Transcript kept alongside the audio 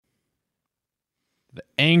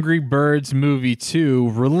Angry Birds Movie 2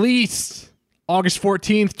 released August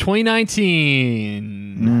 14th,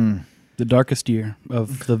 2019. The darkest year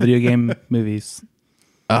of the video game movies.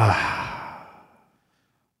 Well,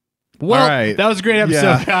 All right. that was a great episode,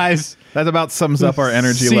 Yeah. guys. That about sums up our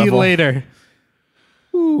energy See level. you later.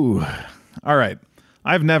 Ooh. All right.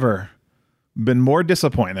 I've never been more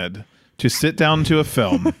disappointed to sit down to a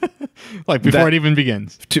film Like before That- it even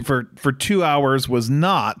begins. for 2 hours was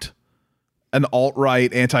not an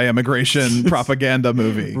alt-right anti-immigration propaganda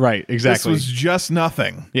movie. Right, exactly. This was just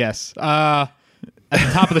nothing. Yes. At the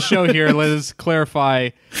top of the show here, let's clarify.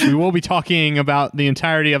 We will be talking about the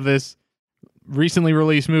entirety of this recently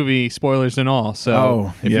released movie, spoilers and all.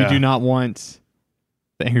 So if you do not want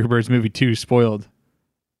the Angry Birds Movie 2 spoiled,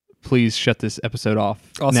 please shut this episode off.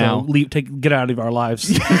 Also, now. get out of our lives.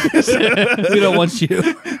 We don't want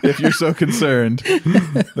you. If you're so concerned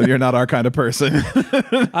that you're not our kind of person.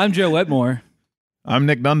 I'm Joe Wetmore. I'm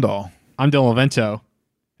Nick Nundahl. I'm Dylan Vento,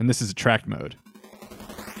 and this is Attract Mode.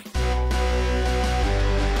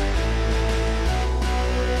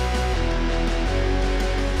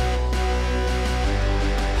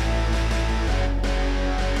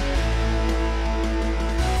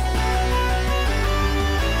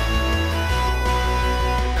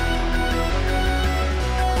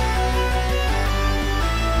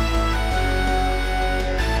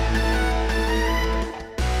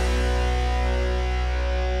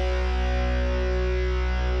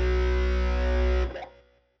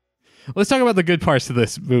 Let's talk about the good parts of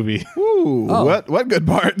this movie. Ooh, what good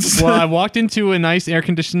parts? Well, I walked into a nice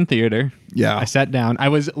air-conditioned theater. Yeah. I sat down. I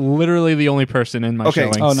was literally the only person in my Okay,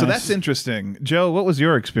 showing. Oh, so nice. that's interesting. Joe, what was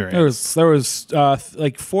your experience? There was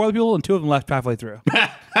like 4 other people and 2 of them left halfway through.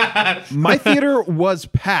 My theater was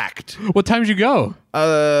packed. What time did you go?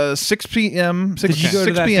 6 p.m. 6, Did you go to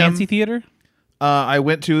 6 that p.m. fancy theater? I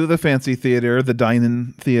went to the fancy theater, the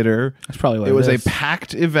dine-in theater. That's probably what it was. it is. A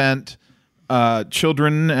packed event.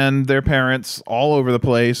 Children and their parents all over the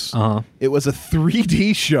place. Uh-huh. It was a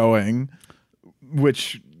 3D showing,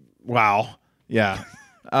 which, wow. Yeah.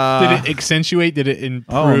 Did it accentuate? Did it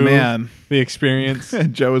improve Oh, man. the experience?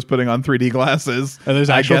 Joe was putting on 3D glasses. Are those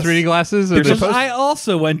I actual guess 3D glasses? Or They're just- supposed- I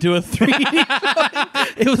also went to a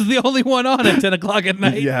 3D. It was the only one on at 10 o'clock at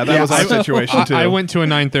night. Yeah, that was our situation, too. I went to a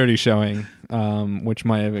 9:30 showing, which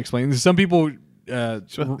might have explained. Some people Supposed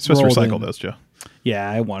to rolled recycle in. those, Joe. Yeah,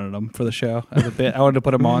 I wanted them for the show as a bit. I wanted to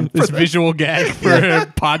put them on. This visual gag for a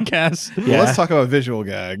podcast. Well, Yeah. let's talk about visual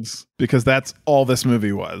gags, because that's all this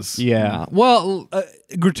movie was. Yeah. Well,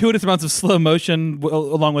 Gratuitous amounts of slow motion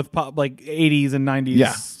along with pop, like 80s and 90s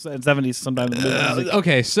Yeah. and 70s sometimes.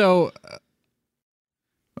 okay. So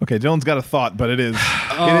Okay, Dylan's got a thought, but it is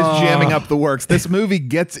jamming up the works. This movie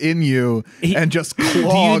gets in you and just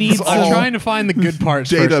clogs need- all I'm trying to find the good parts.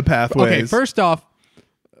 data first. pathways. Okay. First off,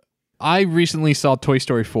 I recently saw Toy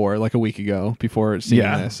Story 4 like a week ago before seeing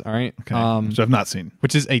Yeah. this. All right. Okay, which I've not seen.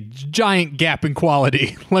 Which is a giant gap in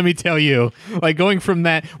quality. Let me tell you, like going from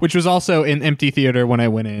that, which was also an empty theater when I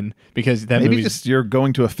went in because that Maybe movie. just you're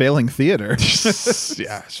going to a failing theater.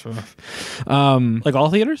 Yeah. Sure. Like all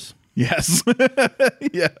theaters? Yes.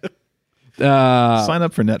 Yeah. Uh, Sign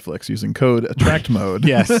up for Netflix using code Attract Mode.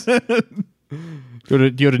 yes. go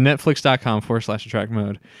to netflix.com/attract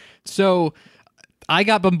mode. So I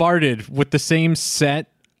got bombarded with the same set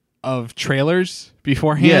of trailers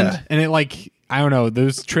beforehand, Yeah. and it like I don't know,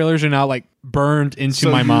 those trailers are now like burned into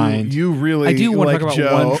So my mind. You really I do wanna like talk about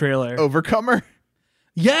Joe one trailer. Overcomer.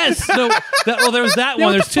 Yes. No. Well, there was that Yeah,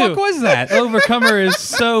 one. what There's the two. fuck was that? Overcomer is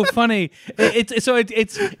so funny.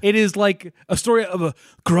 It is like a story of a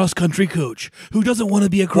cross country coach who doesn't want to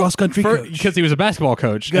be a cross country coach. Because he was a basketball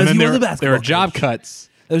coach, Because and then he there, was a there basketball were job coach. cuts.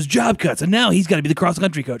 There's job cuts, and now he's got to be the cross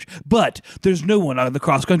country coach. But there's no one on the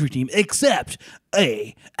cross country team except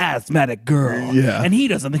a asthmatic girl. Yeah. And he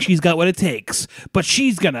doesn't think she's got what it takes, but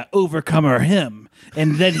she's gonna overcome him,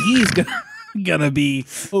 and then he's gonna be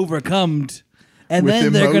overcome. And With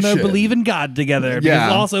then they're going to emotion. believe in God together. Because Yeah.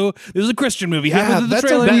 also, there's a Christian movie. Halfway through the that's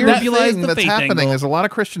trailer, a you weird realize thing the that's faith happening. angle. There's a lot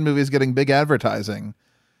of Christian movies getting big advertising,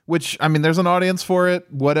 which, I mean, there's an audience for it,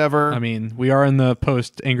 whatever. I mean, we are in the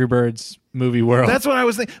post Angry Birds movie world. That's what I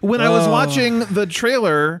was thinking. When I was watching the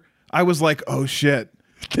trailer, I was like, oh, shit.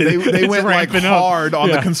 They It's went like ramping up. hard on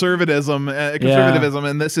Yeah. the conservatism,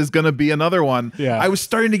 and this is going to be another one. Yeah. I was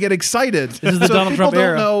starting to get excited. This is the So Donald people Trump don't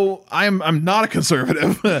era. know I'm not a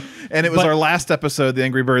conservative, and it was But- our last episode, the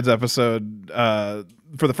Angry Birds episode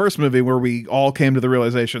for the first movie, where we all came to the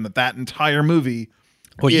realization that entire movie.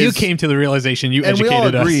 well, you is- came to the realization. You and we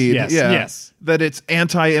educated all agreed, us. Yes. that it's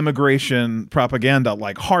anti-immigration propaganda,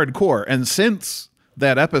 like hardcore. And since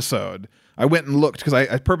that episode, I went and looked because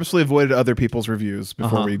I purposely avoided other people's reviews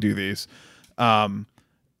before we do these.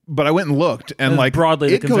 But I went and looked, and like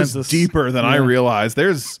broadly, it goes deeper than I realized.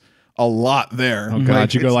 There's a lot there. Oh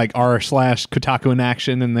god, you go like r/Kotaku in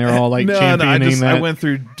action, and they're all like championing that. I went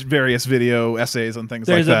through various video essays and things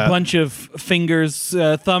There's like that. There's a bunch of fingers,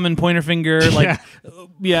 thumb and pointer finger, like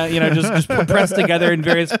just pressed together in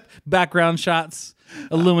various background shots.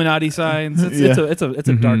 Illuminati signs. It's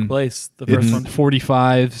a dark place. The first one.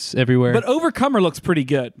 45s everywhere. But Overcomer looks pretty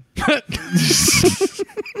good.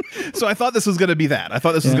 So I thought this was going to be that. I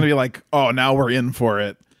thought this was going to be like, oh, now we're in for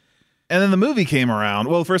it. And then the movie came around.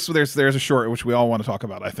 Well, first there's a short which we all want to talk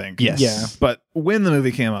about, I think. Yes. Yeah. But when the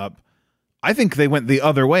movie came up, I think they went the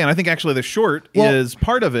other way, and I think actually the short is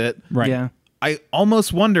part of it. Right. Yeah. I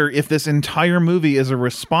almost wonder if this entire movie is a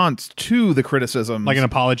response to the criticisms. Like an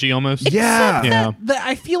apology almost? Yeah.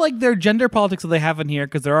 I feel like their gender politics that they have in here,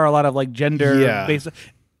 because there are a lot of like gender based.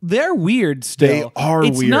 They're weird still. They are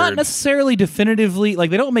it's weird. It's not necessarily definitively, like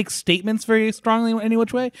they don't make statements very strongly in any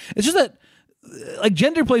which way. It's just that like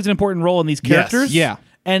gender plays an important role in these characters. Yes.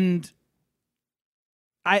 Yeah. And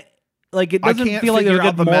it doesn't feel like there's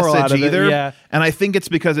there's a good moral out of either. It. Yeah. And I think it's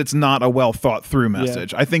because it's not a well thought through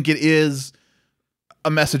message. I think it is a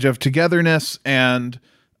message of togetherness and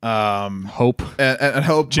hope. And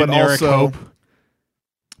hope. Generic but also hope.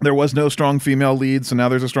 There was no strong female lead, so now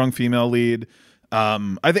there's a strong female lead.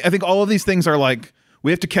 I think all of these things are like,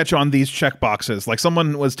 we have to catch on these check boxes. Like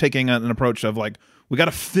someone was taking an approach of like, we got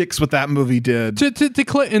to fix what that movie did.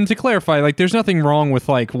 To clarify, like there's nothing wrong with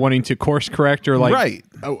like wanting to course correct or like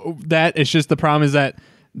that. It's just the problem is that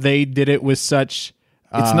they did it with such.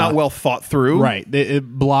 It's not well thought through. Right.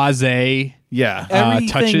 Blase. Yeah.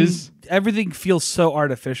 Touches. Everything feels so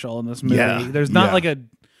artificial in this movie. Yeah. There's not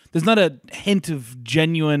there's not a hint of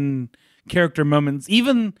genuine character moments.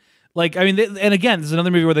 Even like, I mean, and again, this is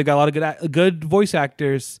another movie where they got a lot of good voice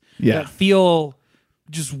actors that feel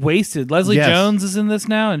just wasted. Leslie Jones is in this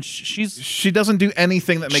now, and she doesn't do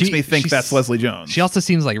anything that makes me think that's Leslie Jones. She also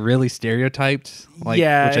seems like really stereotyped, like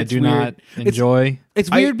which I do weird. Not enjoy.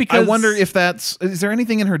 It's weird because I wonder if is there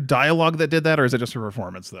anything in her dialogue that did that, or is it just her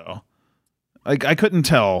performance though? I couldn't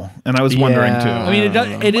tell, and I was wondering too. I mean,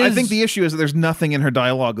 it is. I think the issue is that there's nothing in her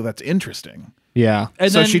dialogue that's interesting. Yeah, and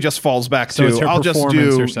so then, she just falls back so to it's her I'll just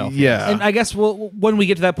performance do herself. Yeah, and I guess when we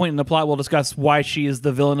get to that point in the plot, we'll discuss why she is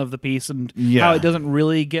the villain of the piece and how it doesn't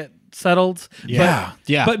really get settled. Yeah,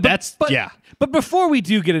 But before we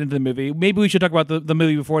do get into the movie, maybe we should talk about the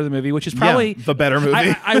movie before the movie, which is probably the better movie.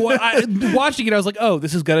 I watching it, I was like, oh,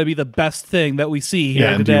 this is gonna be the best thing that we see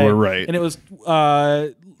here today. And you were right. And it was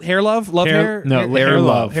Hair Love, Hair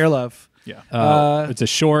Love. Hair Love. Yeah, it's a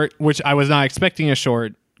short, which I was not expecting a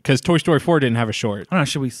short. Because Toy Story 4 didn't have a short. I don't know.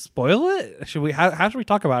 Should we spoil it? Should we? How should we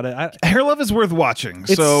talk about it? Hair Love is worth watching.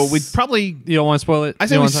 So we'd probably. You don't want to spoil it? I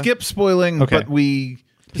say we skip spoiling, but we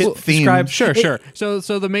hit theme. Sure. So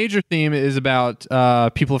the major theme is about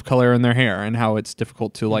people of color and their hair and how it's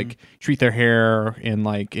difficult to like treat their hair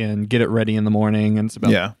and get it ready in the morning. And it's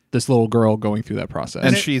about this little girl going through that process.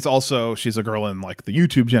 And she's a girl in like the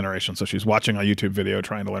YouTube generation. So she's watching a YouTube video,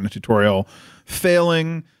 trying to learn a tutorial,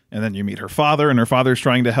 failing. And then you meet her father, and her father's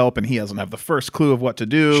trying to help, and he doesn't have the first clue of what to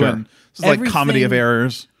do. Sure. And it's like comedy of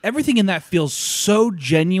errors. Everything in that feels so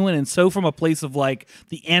genuine and so from a place of like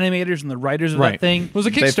the animators and the writers of that thing. It was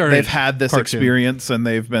a Kickstarter. They've had this experience, and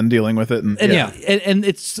they've been dealing with it. And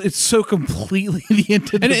it's so completely the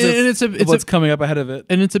antithesis of what's coming up ahead of it.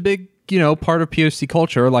 And it's a big part of POC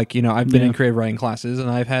culture. Like I've been in creative writing classes,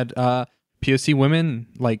 and I've had POC women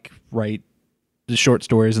like write the short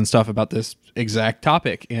stories and stuff about this exact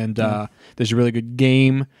topic. And there's a really good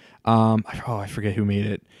game. I forget who made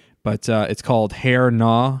it, but it's called Hair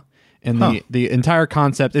Gnaw. And the entire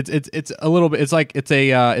concept, it's a little bit,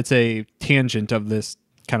 it's a tangent of this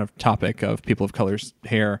kind of topic of people of color's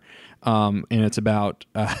hair. And it's about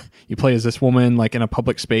you play as this woman like in a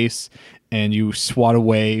public space, and you swat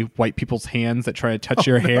away white people's hands that try to touch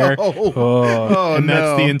your hair. And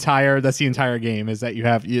that's the entire game. Is that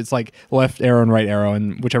it's like left arrow and right arrow,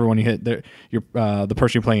 and whichever one you hit, the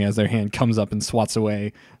person you're playing as, their hand comes up and swats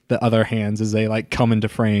away the other hands as they like come into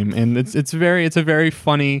frame. And it's a very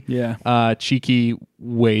funny, cheeky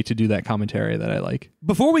way to do that commentary that I like.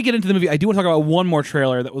 Before we get into the movie, I do want to talk about one more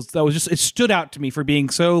trailer that was just, it stood out to me for being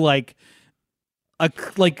so like. I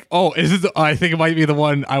think it might be the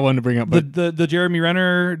one I wanted to bring up. But the Jeremy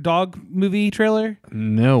Renner dog movie trailer.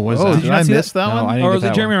 No, did I miss that one? Or was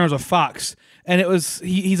it Jeremy Renner was a fox? and it was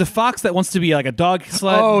he's a fox that wants to be like a dog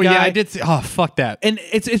sled. Oh guy. yeah, I did. Fuck that. And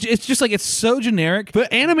it's just like it's so generic.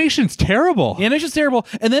 But animation's terrible. The animation's terrible,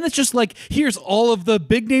 and then it's just like here's all of the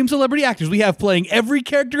big name celebrity actors we have playing every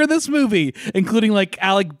character in this movie, including like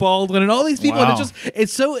Alec Baldwin and all these people. Wow. And it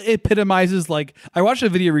so epitomizes like I watched a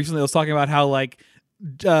video recently that was talking about how like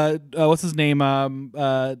what's his name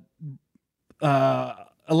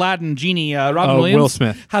Aladdin genie Robin Williams. Will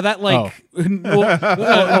Smith. How that like Old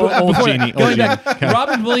genie. going back,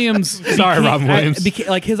 Robin Williams. Sorry, Robin Williams. Became,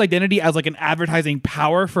 like his identity as like an advertising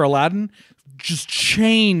power for Aladdin just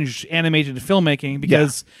changed animated filmmaking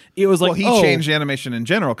because it was like he changed animation in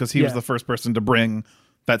general because he was the first person to bring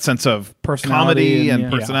that sense of personality comedy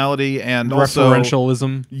and personality and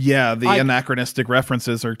referentialism. Also, the anachronistic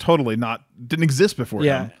references are totally didn't exist before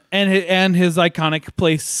him. And his iconic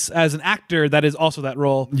place as an actor that is also that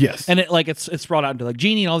role. Yes. And it's brought out into like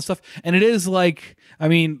Genie and all this stuff. And it is like, I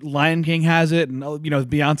mean, Lion King has it, and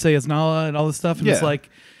Beyonce as Nala and all this stuff. And it's like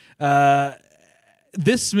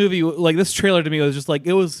this movie, like this trailer to me was just like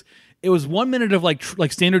it was 1 minute of like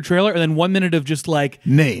standard trailer, and then 1 minute of just like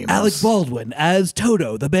names. Alec Baldwin as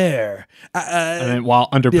Toto the bear, and then while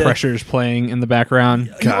Under Pressure is playing in the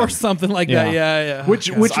background, or something like that. Yeah. Which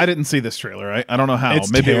I didn't see this trailer. Right? I don't know how.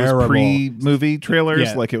 It's Maybe terrible. it was pre-movie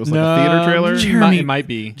trailers, like it was like a theater trailer. It might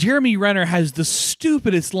be. Jeremy Renner has the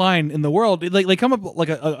stupidest line in the world. Like they come up like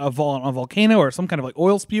a volcano or some kind of like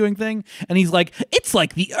oil spewing thing, and he's like, "It's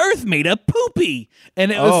like the Earth made a poopy,"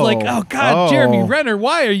 and it was like, "Oh God, Jeremy Renner,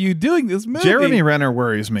 why are you doing this movie?" Jeremy Renner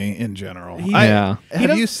worries me in general.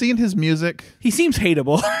 Have you seen his music? He seems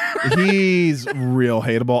hateable. He's real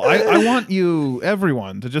hateable. I want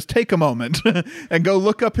everyone to just take a moment and go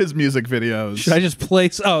look up his music videos. Should I just play?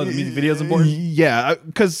 The music video's important. Yeah,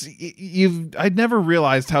 because I'd never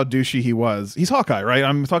realized how douchey he was. He's Hawkeye, right?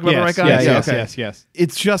 I'm talking about the right guy. Yes.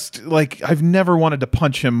 It's just like I've never wanted to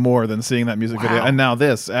punch him more than seeing that music video, and now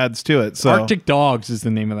this adds to it. So Arctic Dogs is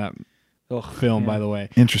the name of that film, by the way.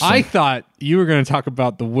 Interesting. I thought you were going to talk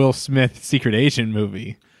about the Will Smith Secret Agent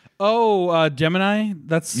movie. Oh, Gemini.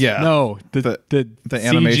 That's no the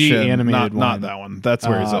animation CG animated one. Not that one. That's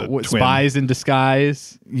where he's a twin. Spies in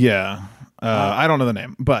Disguise. Yeah. I don't know the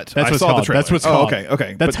name, but that's I what's saw called. the trailer. That's what's called.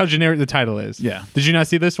 Okay. That's how generic the title is. Yeah. Did you not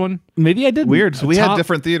see this one? Maybe I did. Weird. So we had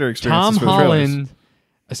different theater experiences. Tom Holland.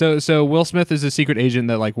 So Will Smith is a secret agent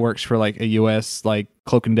that like works for like a U.S. like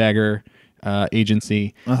Cloak and Dagger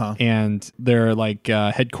agency, and their like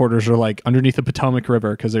headquarters are like underneath the Potomac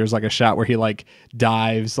River because there's like a shot where he like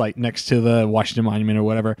dives like next to the Washington Monument or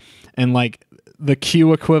whatever, and like the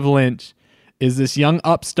Q equivalent is this young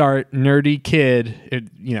upstart nerdy kid,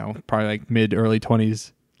 probably like mid early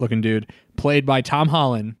 20s looking dude, played by Tom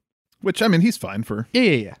Holland. Which I mean, he's fine for.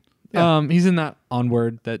 Yeah. He's in that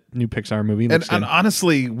Onward, that new Pixar movie. And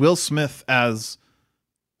honestly, Will Smith as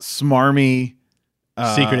smarmy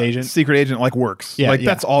secret agent like works.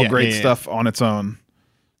 That's all great stuff on its own.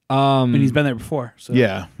 And he's been there before. So.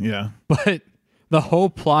 Yeah. But the whole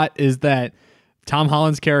plot is that Tom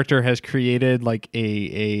Holland's character has created like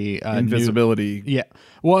a invisibility.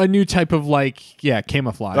 A new type of like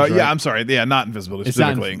camouflage. Right? Yeah, I'm sorry. Yeah, not invisibility. It's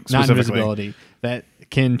specifically. Not invisibility that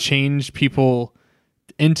can change people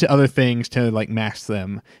into other things to like mask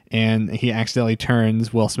them, and he accidentally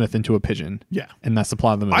turns Will Smith into a pigeon. Yeah, and that's the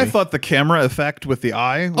plot of the movie. I thought the camera effect with the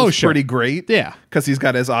eye was pretty great. Yeah, because he's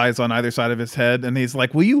got his eyes on either side of his head, and he's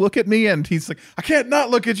like, "Will you look at me?" And he's like, "I can't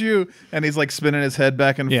not look at you." And he's like spinning his head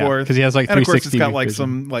back and forth because he has like 360. And of course, it's got like vision.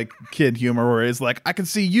 some like kid humor where he's like, "I can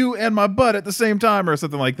see you and my butt at the same time," or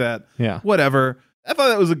something like that. Yeah, whatever. I thought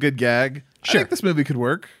that was a good gag. Sure, I think this movie could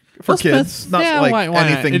work. For kids, not like why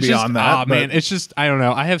anything not? beyond that. Oh man, it's just I don't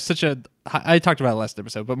know. I have such a I talked about it last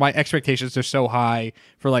episode, but my expectations are so high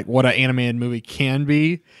for like what an animated movie can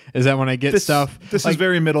be. Is that when I get stuff, this like, is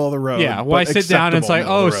very middle of the road. Yeah, when I sit down and it's like,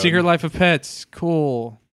 oh, Secret Life of Pets,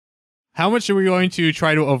 cool. How much are we going to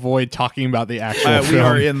try to avoid talking about the actual film? We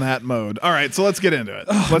are in that mode. All right, so let's get into it.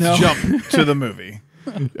 Let's jump to the movie.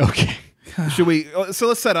 Okay. Should we? So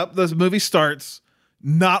let's set up. The movie starts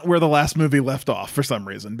not where the last movie left off for some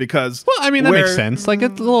reason, because that makes sense. Like a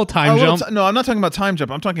little time jump. No, I'm not talking about time jump.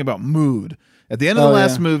 I'm talking about mood. At the end of the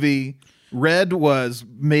last movie, Red was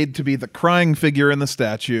made to be the crying figure in the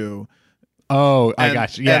statue. Oh, I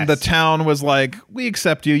got you. Yes. And the town was like, "We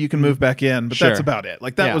accept you. You can move back in," but that's about it.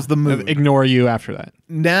 Like that was the mood. Ignore you after that.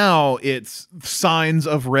 Now it's signs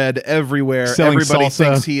of Red everywhere. Selling Everybody salsa.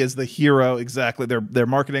 thinks he is the hero. Exactly. They're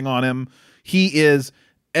marketing on him. He is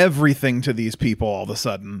everything to these people all of a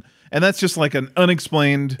sudden, and that's just like an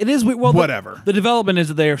unexplained. It is whatever. The development is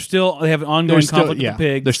that they have an ongoing conflict with the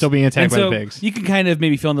pigs. They're still being attacked by the pigs. You can kind of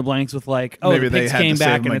maybe fill in the blanks with like, maybe the pigs came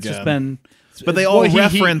back and it's But they all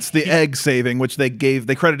reference the egg saving, which they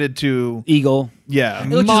credited to Eagle. Yeah.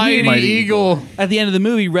 Mighty Eagle. At the end of the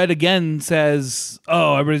movie, Red again says,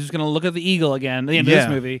 "Oh, everybody's just gonna look at the eagle again." At the end of this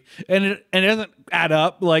movie, and it doesn't add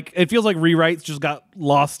up. Like, it feels like rewrites just got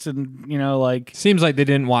lost, and like seems like they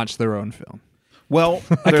didn't watch their own film. Well,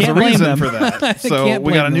 there's a reason for that. So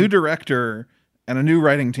we got a new director and a new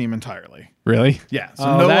writing team entirely. Really? Yeah.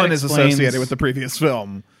 So no one is associated with the previous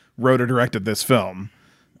film. Wrote or directed this film.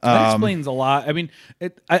 That explains a lot. I mean,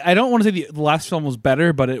 I don't want to say the last film was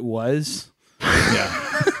better, but it was.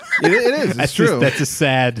 Yeah. It is. It's true. That's a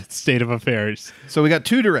sad state of affairs. So we got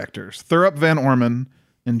two directors, Thurup Van Orman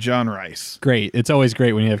and John Rice. Great. It's always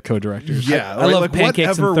great when you have co-directors. Yeah. I love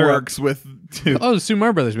Pancakes and whatever Thurup. works with two. Oh, the Super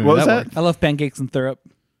Mario Brothers movie. What was that? I love Pancakes and Thurup.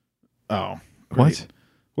 Oh. Great. What?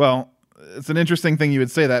 Well, it's an interesting thing you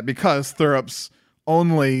would say that because Thurup's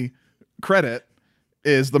only credit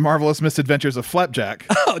is The Marvelous Misadventures of Flapjack.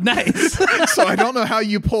 Oh, nice. So I don't know how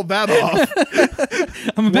you pulled that off.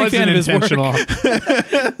 I'm a big fan of his work.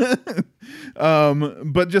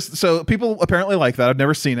 But just so people apparently like that. I've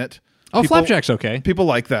never seen it. Oh, Flapjack's okay. People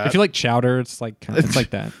like that. If you like Chowder, it's like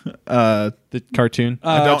that. The cartoon.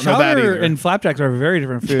 I don't know that either. Chowder and flapjacks are very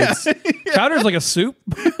different foods. Yeah. Chowder's like a soup.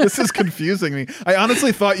 This is confusing me. I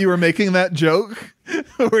honestly thought you were making that joke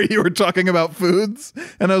where you were talking about foods,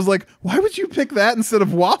 and I was like, why would you pick that instead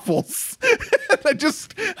of waffles?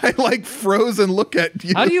 I like froze and look at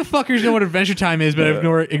you. How do you fuckers know what Adventure Time is, but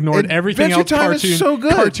ignored everything else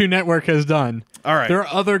Cartoon Network has done? All right. There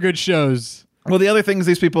are other good shows. Well, the other things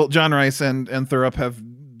these people, John Rice and Thurup, have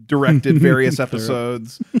directed various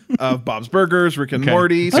episodes of Bob's Burgers, Rick and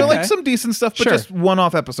Morty. So like some decent stuff, but just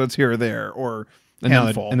one-off episodes here or there, or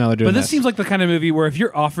handful. But this seems like the kind of movie where if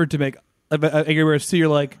you're offered to make Angry Birds 2, you're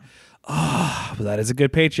like, but that is a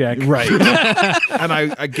good paycheck. Right. And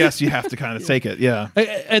I guess you have to kind of take it, yeah.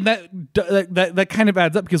 And that kind of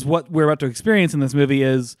adds up because what we're about to experience in this movie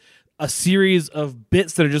is a series of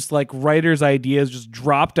bits that are just like writers' ideas just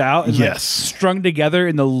dropped out and like strung together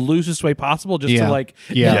in the loosest way possible just to like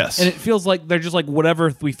Yes. And it feels like they're just like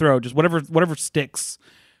whatever we throw, just whatever sticks,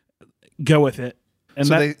 go with it. And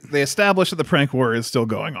so they establish that the prank war is still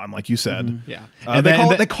going on, like you said. Yeah. And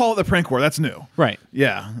they call it the prank war. That's new. Right.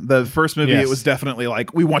 Yeah. The first movie, it was definitely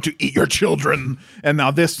like, we want to eat your children. And now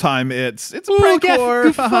this time it's a prank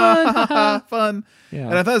war. Fun. Yeah.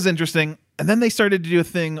 And I thought it was interesting. And then they started to do a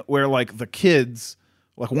thing where like the kids,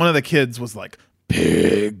 like one of the kids was like,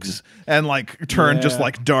 pigs, and like turned just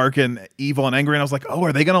like dark and evil and angry. And I was like, oh,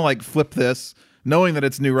 are they going to like flip this? Knowing that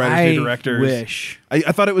it's new writers, new directors. I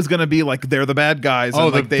thought it was going to be like they're the bad guys. Oh,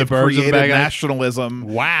 and like they've created nationalism.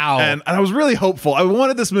 Wow. And I was really hopeful. I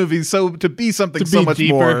wanted this movie to be something so much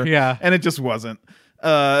deeper, more. Yeah. And it just wasn't.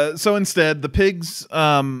 So instead, the pigs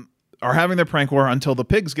are having their prank war until the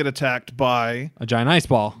pigs get attacked by a giant ice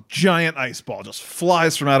ball. Giant ice ball just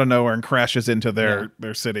flies from out of nowhere and crashes into their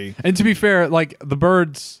city. And to be fair, like the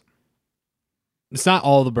birds, it's not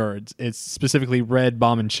all the birds. It's specifically Red,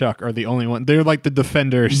 Bomb, and Chuck are the only one. They're like the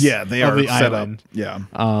defenders. Yeah, they are the set island. up. Yeah.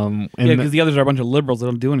 Because the others are a bunch of liberals that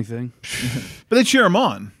don't do anything. But they cheer them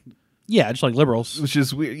on. Yeah, just like liberals. Which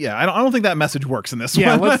is weird. Yeah, I don't think that message works in this one.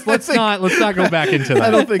 Yeah, let's not go back into that. I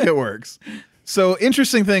don't think it works. So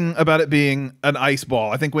interesting thing about it being an ice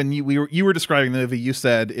ball. I think when you were describing the movie, you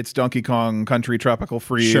said it's Donkey Kong Country Tropical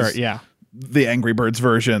Freeze. Sure, yeah. The Angry Birds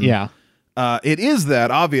version. Yeah. It is that,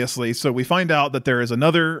 obviously. So we find out that there is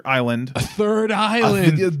another island. A third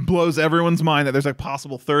island. It blows everyone's mind that there's a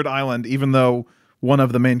possible third island, even though one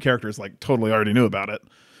of the main characters like totally already knew about it.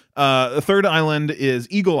 The third island is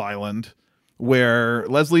Eagle Island, where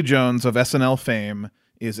Leslie Jones of SNL fame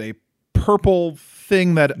is a purple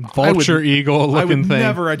thing that eagle looking I would thing.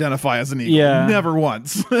 Never identify as an eagle. Yeah. Never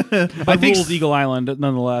once. I think Eagle Island,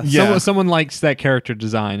 nonetheless. Yeah. Someone likes that character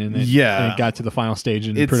design, and it got to the final stage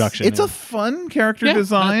in production. It's a fun character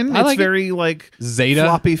design. I it's very like Zeta.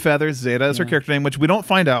 Floppy feathers. Zeta is her character name, which we don't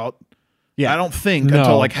find out. Yeah, I don't think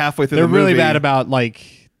until like halfway through. They're the movie. really bad about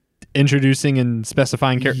like introducing and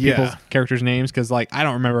specifying people's characters' names because like I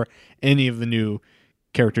don't remember any of the new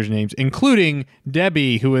characters' names, including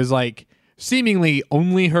Debbie, who is like seemingly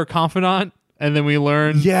only her confidant, and then we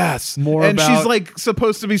learn more and about... she's like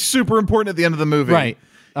supposed to be super important at the end of the movie, right?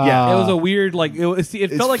 Yeah, it was a weird like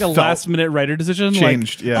it felt like a last minute writer decision.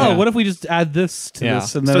 Changed, like, what if we just add this to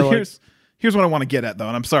this? And then so here's what I want to get at though,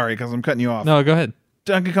 and I'm sorry because I'm cutting you off. No, go ahead.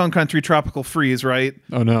 Donkey Kong Country Tropical Freeze, right?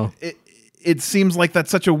 Oh no, it seems like that's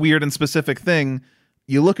such a weird and specific thing.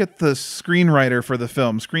 You look at the screenwriter for the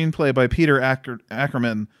film, screenplay by Peter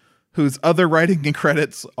Ackerman, whose other writing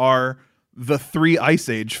credits are the 3 Ice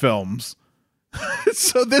Age films.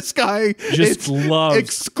 So this guy just loves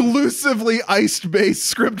exclusively ice-based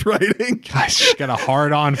script writing. Gosh, got a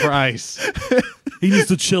hard on for ice. He needs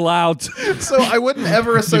to chill out. So I wouldn't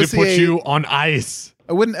ever Need to put associate you on ice.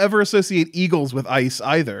 I wouldn't ever associate eagles with ice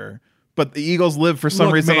either. But the eagles live for some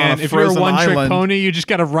Look, reason man, on a if you're a frozen one-trick island. pony, you just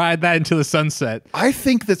got to ride that into the sunset. I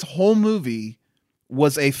think this whole movie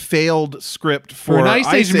was a failed script for an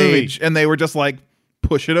Ice Age movie. and they were just like,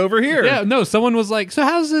 push it over here. Yeah, no, someone was like, so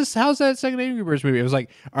how's that second Angry Birds movie? I was like,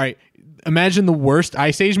 all right, imagine the worst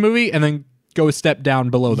Ice Age movie and then go a step down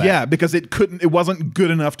below that. Yeah, because it wasn't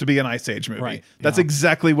good enough to be an Ice Age movie. Right. That's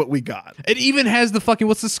exactly what we got. It even has the fucking,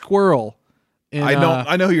 what's the squirrel? In,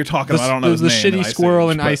 I know who you're talking about. I don't know his the name. shitty squirrel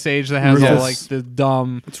in Ice Age that has all like the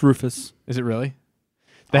dumb. It's Rufus. Is it really?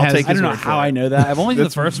 I'll take I his don't know word for how it. I know that. I've only seen the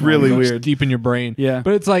That's first really one. weird. Deep in your brain. Yeah.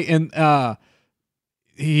 But it's like, and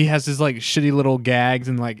he has his like shitty little gags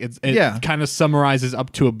and like it kind of summarizes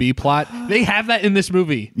up to a B plot. They have that in this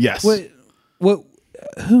movie. Yes. What?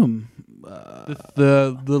 Whom?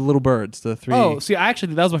 The little birds, the three. Oh, see, that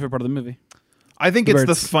was my favorite part of the movie. I think it's the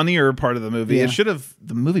birds. funnier part of the movie. Yeah.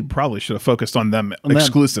 The movie probably should have focused on them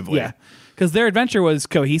exclusively. Yeah. Because their adventure was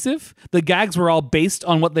cohesive. The gags were all based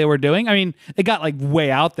on what they were doing. I mean, it got like way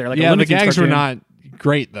out there. Like a yeah, the Looney Tunes gags were cartoon. not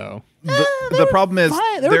great though. The problem is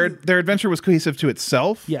fine. their adventure was cohesive to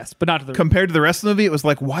itself. Yes, but not to the Compared to the rest of the movie, it was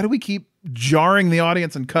like, why do we keep jarring the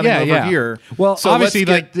audience and cutting over here? Well, so Obviously,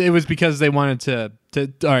 let's get- like it was because they wanted to.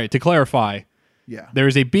 All right, to clarify, yeah, there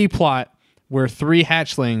is a B plot where three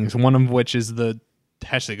hatchlings, one of which is the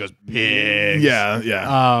hatchling goes big.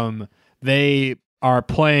 yeah. They are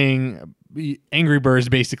playing Angry Birds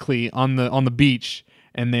basically on the beach,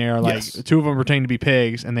 and they're like two of them pretending to be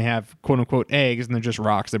pigs, and they have quote unquote eggs, and they're just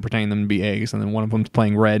rocks. They're pretending them to be eggs, and then one of them's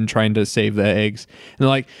playing red and trying to save the eggs. And they're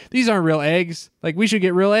like, "These aren't real eggs. Like we should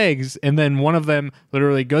get real eggs." And then one of them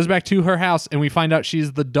literally goes back to her house, and we find out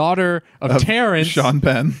she's the daughter of Terrence, Sean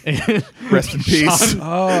Penn. Rest in peace.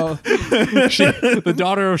 Oh, the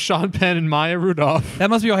daughter of Sean Penn and Maya Rudolph. that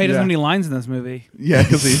must be why he doesn't Yeah. have any lines in this movie. Yeah,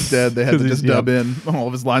 because he's dead. They had to 'Cause just he's- dub in all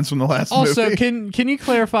of his lines from the last Also, movie. can you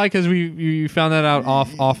clarify, because you found that out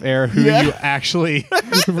off air, who Yeah. you actually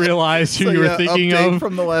realized who So, you were yeah, thinking update of?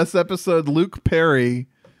 from the last episode. Luke Perry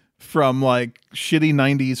from like shitty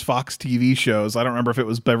 90s Fox TV shows. I don't remember if it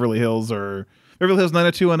was Beverly Hills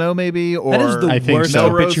 90210 maybe, or That is the I think worst so.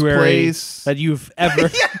 Melrose obituary Place. that you've ever.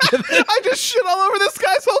 I just shit all over this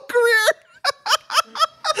guy's whole career.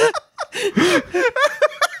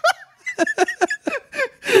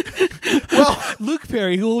 Well, Luke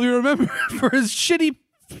Perry, who will be remembered for his shitty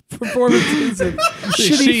performances in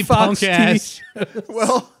Shitty shitty Fox punk TV. ass.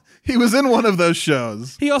 well, he was in one of those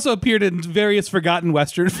shows. He also appeared in various forgotten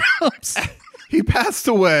Western films. He passed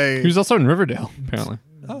away. He was also in Riverdale, apparently.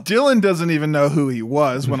 Dylan doesn't even know who he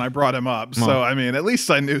was when I brought him up. So, I mean, at least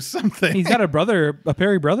I knew something. He's got a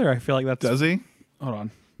Perry brother. I feel like that's. Does he? Hold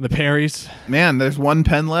on. The Perrys. Man, there's one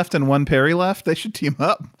Penn left and one Perry left. They should team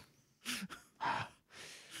up.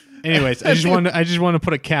 Anyways, I just want to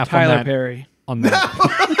put a cap Tyler on that. Perry. On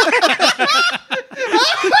that.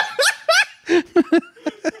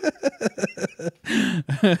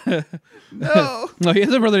 No. No, he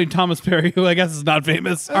has a brother named Thomas Perry, who I guess is not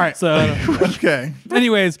famous. All right. So, Okay.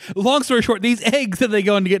 anyways, long story short, these eggs that they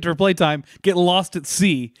go in to get for playtime get lost at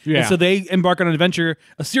sea. Yeah. And so they embark on an adventure,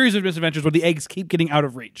 a series of misadventures where the eggs keep getting out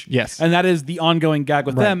of reach. Yes. And that is the ongoing gag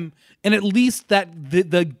with them. And at least that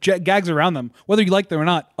the gags around them, whether you like them or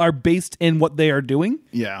not, are based in what they are doing.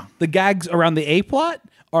 Yeah. The gags around the A plot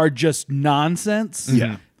are just nonsense.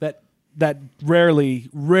 Yeah. That rarely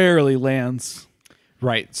lands.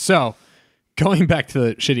 Right. So, going back to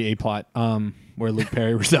the shitty A plot, where Luke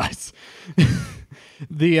Perry resides,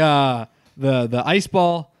 the ice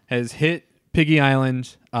ball has hit Piggy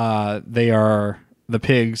Island. The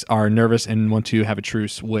pigs are nervous and want to have a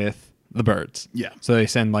truce with the birds. Yeah. So they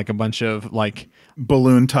send like a bunch of like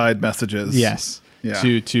Balloon tied messages. yes Yeah.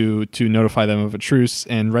 to notify them of a truce.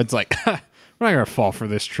 And Red's like, we're not gonna fall for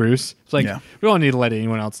this truce. It's like we don't need to let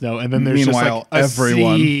anyone else know. And then there's Meanwhile, just like a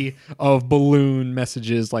everyone- sea of balloon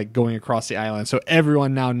messages like going across the island. So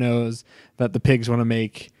everyone now knows that the pigs want to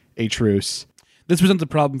make a truce. This presents a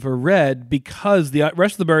problem for Red because the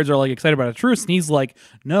rest of the birds are like excited about a truce, and he's like,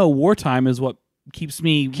 "No, wartime is what keeps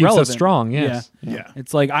me relevant, us strong." Yes. Yeah.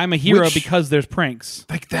 It's like I'm a hero Which- because there's pranks.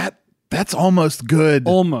 Like that's almost good.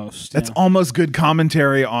 Almost. That's yeah. almost good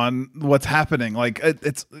commentary on what's happening. Like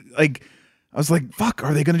it's like I was like, fuck,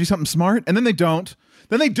 are they going to do something smart? And then they don't.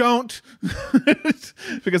 Because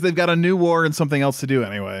they've got a new war and something else to do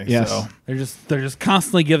anyway. Yes. So. They're just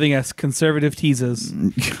constantly giving us conservative teases.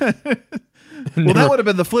 Well, that would have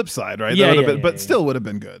been the flip side, right? Yeah, that would have yeah, been, yeah, but yeah. still would have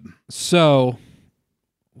been good. So,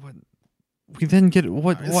 what we then get?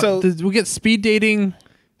 What? So- we get speed dating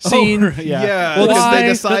scene. Yeah, Well, because they why-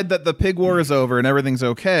 decide that the pig war is over and everything's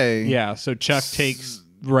okay. Yeah. So Chuck takes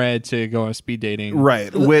Red to go on speed dating.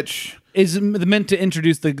 Right, which Is meant to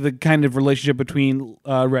introduce the kind of relationship between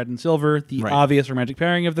Red and Silver, the Right. obvious romantic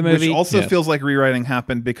pairing of the movie. which also Yes. feels like rewriting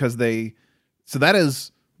happened because so that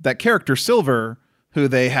is that character Silver, who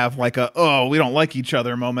they have like we don't like each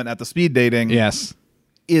other moment at the speed dating. Yes.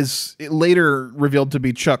 Is later revealed to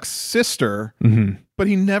be Chuck's sister, but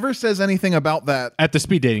he never says anything about that At the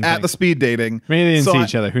speed dating. at thing. the speed dating. Maybe they didn't So see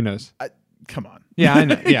each other. Who knows? Come on. Yeah, I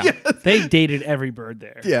know. Yeah. They dated every bird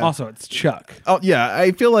there. Yeah. Also, it's Chuck. Oh yeah,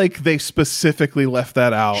 I feel like they specifically left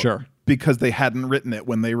that out. Sure. Because they hadn't written it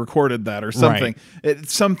when they recorded that or something.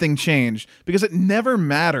 Something changed because it never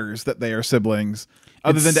matters that they are siblings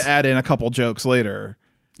other than to add in a couple jokes later.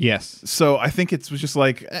 Yes. So I think it was just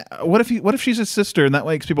like, what if she's his sister and that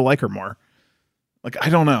makes people like her more? Like, I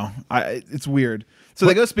don't know. It's weird. So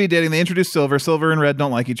they go speed dating. They introduce Silver. Silver and Red don't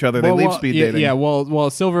like each other. They leave speed dating. Yeah. Well,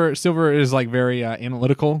 Silver is like very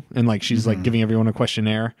analytical, and like she's like giving everyone a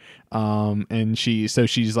questionnaire. And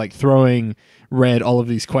she's like throwing Red all of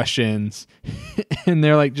these questions, and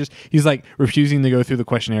they're like he's like refusing to go through the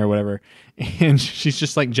questionnaire or whatever, and she's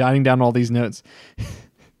just like jotting down all these notes.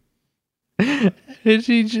 And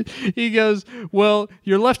he goes, "Well,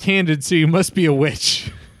 you're left-handed, so you must be a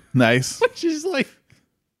witch." Nice. She's like,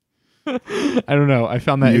 I don't know. I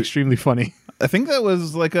found that extremely funny. I think that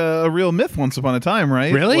was like a real myth once upon a time,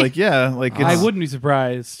 right? Really? Like, yeah. Like, I it's, wouldn't be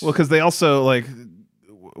surprised. well, because they also like,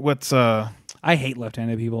 what's I hate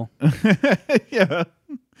left-handed people. yeah.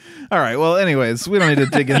 All right. Well, anyways, we don't need to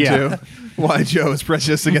dig into why Joe is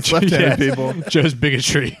prejudiced against left-handed Yes. people. Joe's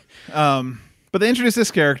bigotry. But they introduce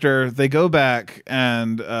this character. They go back,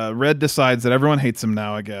 and Red decides that everyone hates him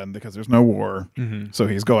now again because there's no war. So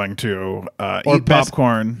he's going to eat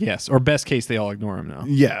popcorn. Yes, or best case, they all ignore him now.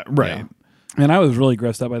 Yeah, right. Yeah. Man, I was really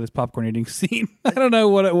grossed out by this popcorn eating scene. I don't know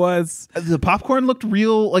what it was. The popcorn looked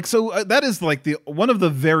real. Like, so that is like one of the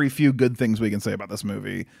very few good things we can say about this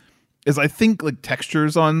movie is I think like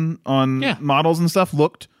textures on models and stuff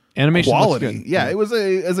looked Animation looks quality. good. Yeah, it was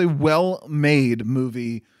a well-made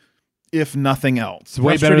movie, if nothing else. It's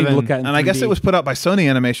way better Frustrating to than look at in And I guess 3D. it was put out by Sony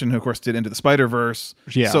Animation, who of course did Into the Spider-Verse.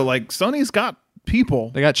 Yeah. So like Sony's got people,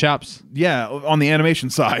 they got chops. on the animation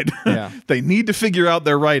side. Yeah. They need to figure out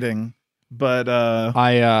their writing. But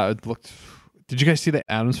I looked. Did you guys see the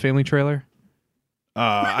Addams Family trailer?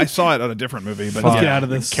 I saw it on a different movie. But Let's yeah. get out of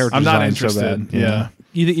this. Character I'm not design's so interested. bad. Yeah.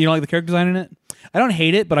 You don't like the character design in it? I don't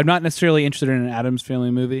hate it, but I'm not necessarily interested in an Addams Family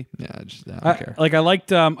movie. Yeah, I don't care.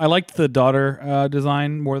 I liked the daughter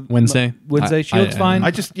design more. Wednesday? Wednesday, she looks fine.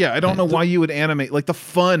 I don't know why you would animate. Like, the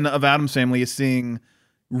fun of Addams Family is seeing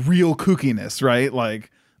real kookiness, right? Like,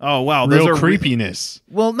 oh wow, those Real are creepiness.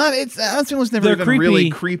 Well, not it's Addams Family was never They're even creepy really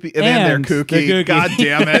creepy, and then they're and kooky. they're kooky. God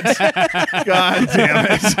damn it! God damn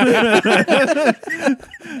it!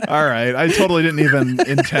 All right, I totally didn't even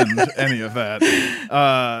intend any of that.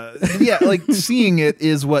 Yeah, like seeing it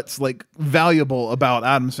is what's like valuable about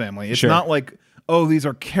Addams Family. It's Sure. not like, oh, these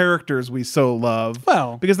are characters we so love.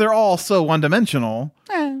 Well. because they're all so one-dimensional.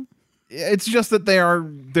 It's just that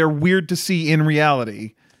they're weird to see in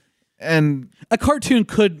reality. And A cartoon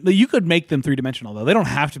you could make them 3-dimensional though. They don't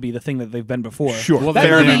have to be the thing that they've been before. sure, Well,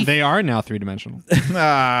 fair enough. they are now 3-dimensional.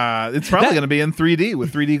 It's probably going to be in 3D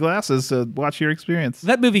with 3D glasses. So watch your experience.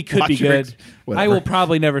 That movie could be Watch your good. whatever. I will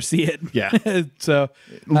probably never see it. Yeah. So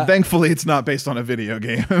Thankfully, it's not based on a video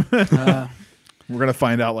game. We're going to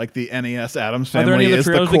find out like the NES Addams Are there Family any other is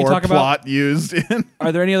the trailers we can core talk about? plot used in.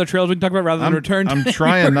 are there any other trailers we can talk about rather than Return? I'm to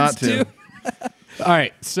trying not Neighbors to. 2? All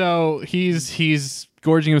right, so he's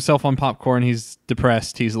gorging himself on popcorn. He's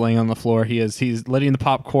depressed. He's laying on the floor. He's letting the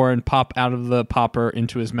popcorn pop out of the popper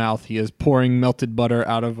into his mouth. He is pouring melted butter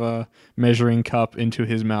out of a measuring cup into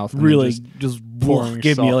his mouth. And Really, then just pouring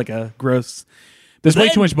gave me salt. like a gross. There's way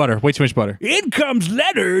Then- too much butter. Way too much butter. In comes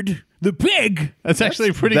Leonard, the pig. That's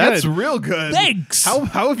actually pretty That's good. real good. Thanks. How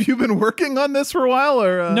have you been working on this for a while?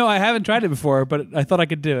 Or No, I haven't tried it before, but I thought I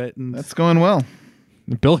could do it. And that's going well.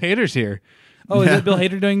 Bill Hader's here. is that Bill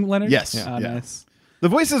Hader doing Leonard? Yes. Oh, Yeah. nice. The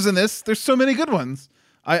voices in this, there's so many good ones.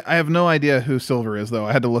 I have no idea who Silver is, though.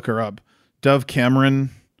 I had to look her up. Dove Cameron,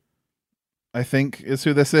 I think, is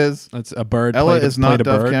who this is. That's a bird. Ella played a- is not played a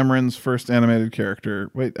Dove bird. Cameron's first animated character.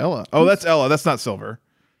 Wait, Ella. Oh, that's Ella. That's not Silver.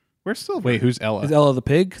 Where's Silver? Wait, who's Ella? Is Ella the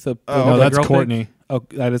pig? Oh, no, the that's girl pig? Courtney. Oh,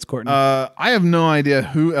 that is Courtney. I have no idea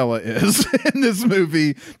who Ella is in this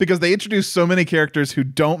movie because they introduce so many characters who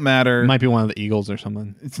don't matter. Might be one of the Eagles or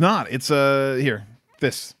something. It's not. It's here.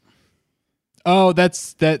 This. Oh,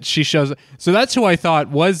 that she shows. So that's who I thought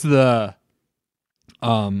was the.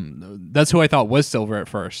 That's who I thought was Silver at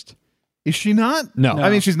first. Is she not? No. I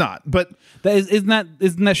mean she's not. But isn't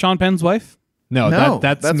that Sean Penn's wife? No,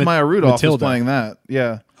 that's Maya Rudolph is playing that.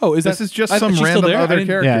 Yeah. Oh, this is just some random other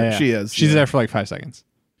character. Yeah. She is. She's there for like 5 seconds.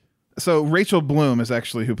 So Rachel Bloom is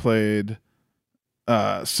actually who played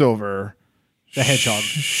Silver, the Hedgehog.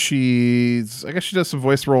 I guess she does some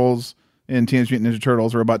voice roles in Teenage Mutant Ninja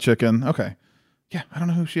Turtles, Robot Chicken. Okay. Yeah, I don't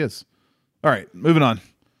know who she is. All right, moving on.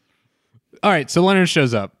 All right, so Leonard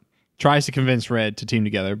shows up, tries to convince Red to team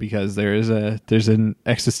together because there's an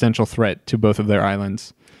existential threat to both of their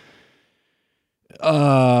islands.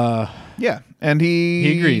 Yeah, and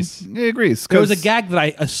he agrees. He agrees. There was a gag that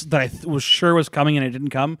I was sure was coming and it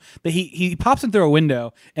didn't come. That he pops in through a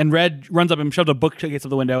window and Red runs up and shoves a bookcase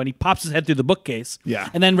of the window and he pops his head through the bookcase. Yeah,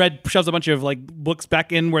 and then Red shoves a bunch of like books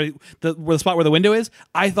back in where the spot where the window is.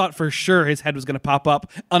 I thought for sure his head was going to pop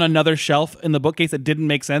up on another shelf in the bookcase that didn't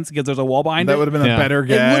make sense because there's a wall behind it. That would have been a better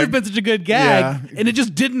gag. It would have been such a good gag, and it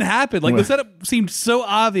just didn't happen. Like the setup seemed so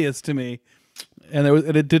obvious to me. And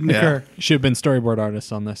it didn't occur. Should have been storyboard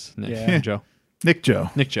artists on this. Nick Joe. Nick Joe.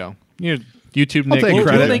 You're YouTube Nick.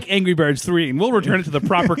 We'll make Angry Birds 3 and we'll return it to the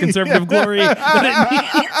proper conservative glory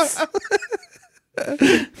that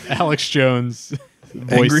it needs. Alex Jones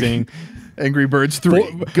voicing Angry Birds 3.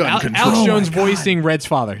 Gun control. Alex Jones voicing Red's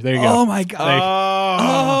father. There you go. Oh my god.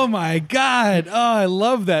 Oh my god. Oh, I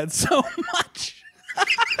love that so much.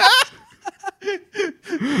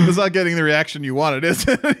 It's not getting the reaction you wanted, is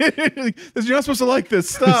it? You're not supposed to like this.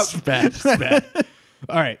 Stop. It's bad.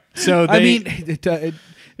 All right. So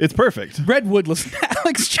it's perfect. Red would listen to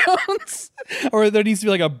Alex Jones, or there needs to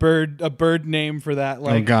be like a bird name for that.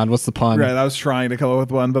 Like, oh God, what's the pun? Right. I was trying to come up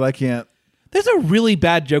with one, but I can't. There's a really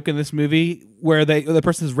bad joke in this movie where the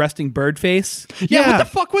person is resting bird face. Yeah. What the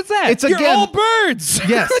fuck was that? It's You're all birds.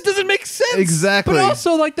 Yes. That doesn't make sense. Exactly. But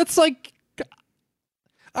also, like, that's like.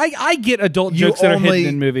 I get adult jokes that are hidden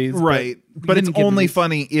in movies. Right. But it's only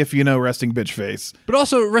funny if you know resting bitch face. But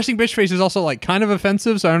also, resting bitch face is also like kind of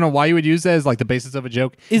offensive, so I don't know why you would use that as like the basis of a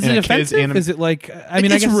joke. Is it offensive? Is it like, I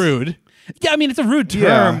mean, it's I guess rude. Yeah, I mean, it's a rude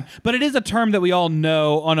term, but it is a term that we all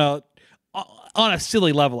know on a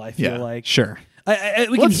silly level, I feel like. Sure.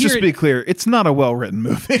 Let's just be clear. It's not a well-written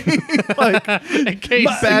movie. Like,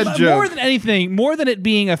 bad joke. More than anything, more than it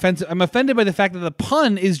being offensive, I'm offended by the fact that the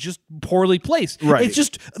pun is just poorly placed. Right. It's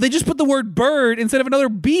just, they just put the word bird instead of another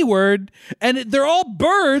B word, and they're all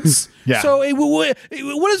birds. Yeah. So what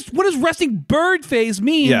does resting bird face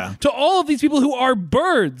mean to all of these people who are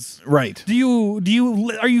birds? Right. Are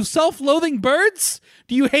you self-loathing birds?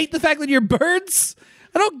 Do you hate the fact that you're birds?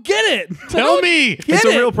 I don't get it. Tell me. It's a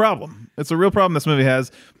real problem. It's a real problem this movie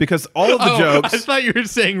has because all of the jokes. I thought you were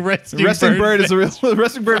saying resting bird is a real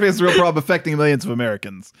resting bird is a real problem affecting millions of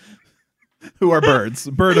Americans who are birds,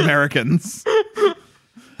 bird Americans.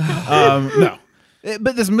 No,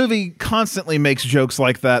 but this movie constantly makes jokes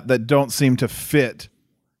like that don't seem to fit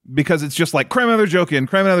because it's just like cram another joke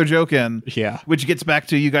in. Yeah, which gets back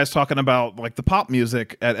to you guys talking about like the pop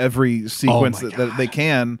music at every sequence that they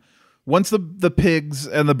can. Once the pigs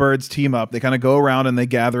and the birds team up, they kind of go around and they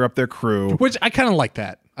gather up their crew. Which I kind of like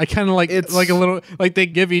that. I kind of like it's like a little like they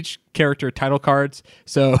give each character title cards,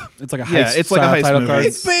 so it's like a heist. It's like a heist title movie. Card.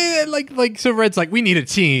 It's like so Red's like we need a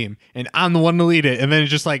team, and I'm the one to lead it, and then it's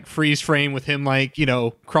just like freeze frame with him like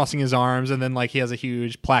crossing his arms, and then like he has a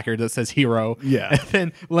huge placard that says hero. Yeah, and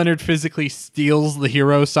then Leonard physically steals the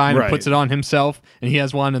hero sign and puts it on himself, and he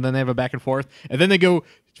has one, and then they have a back and forth, and then they go.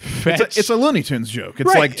 It's a Looney Tunes joke.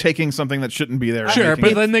 It's like taking something that shouldn't be there. Sure,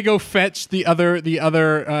 but then they go fetch the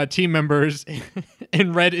other team members,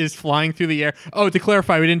 and Red is flying through the air. Oh, to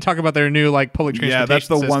clarify, we didn't talk about their new like public transportation. Yeah, that's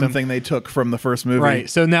the system. one thing they took from the first movie. Right.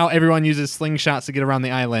 So now everyone uses slingshots to get around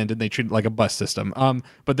the island, and they treat it like a bus system.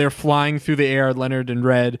 But they're flying through the air, Leonard and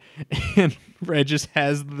Red, and Red just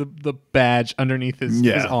has the badge underneath his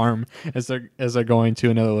arm as they're going to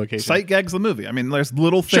another location. Sight gags the movie. I mean, there's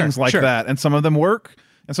little things like that, and some of them work.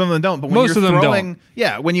 And some of them don't. But when most of them don't.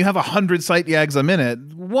 Yeah, when you have 100 sight gags a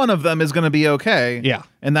minute, one of them is going to be okay. Yeah.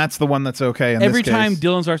 And that's the one that's okay in Every this case. time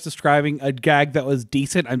Dylan starts describing a gag that was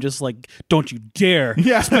decent, I'm just like, don't you dare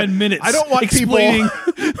spend minutes I don't want explaining.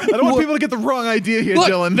 I don't want people to get the wrong idea here, Look,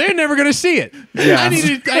 Dylan. They're never going to see it. Yeah. I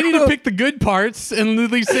need to pick the good parts and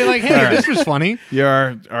at least say like, hey, this was funny.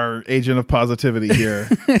 You're our agent of positivity here.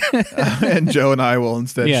 And Joe and I will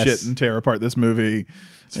instead shit and tear apart this movie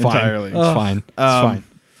entirely. It's fine. It's fine.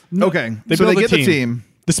 Okay, so they get the team.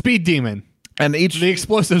 The speed demon. And the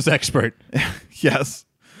explosives expert. Yes.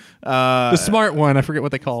 The smart one. I forget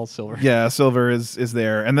what they call Silver. Yeah, Silver is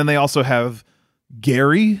there. And then they also have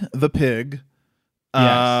Gary the pig,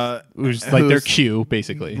 Who's like their Q,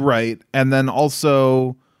 basically. Right. And then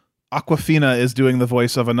also Aquafina is doing the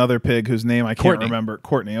voice of another pig whose name I can't remember.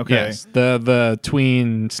 Courtney, okay. Yes, the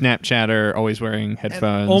tween Snapchatter, always wearing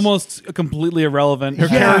headphones. Almost completely irrelevant. Her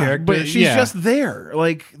character. But she's just there.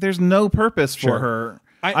 Like, there's no purpose for her.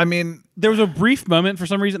 I mean... There was a brief moment for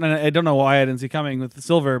some reason, and I don't know why I didn't see coming with the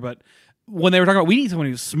Silver, but when they were talking about, we need someone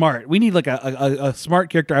who's smart. We need like a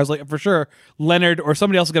smart character. I was like, for sure, Leonard or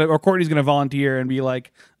somebody else is or Courtney's going to volunteer and be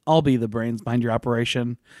like, I'll be the brains behind your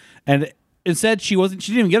operation. And instead, she didn't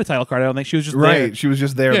even get a title card. I don't think she was just there. She was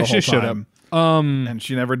just there the whole time. And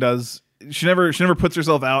she never does. She never puts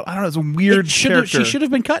herself out. I don't know. It's a weird character. She should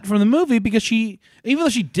have been cut from the movie because even though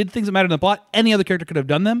she did things that mattered in the plot, any other character could have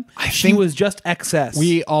done them. She was just excess.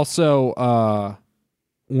 We also,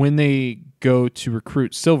 when they go to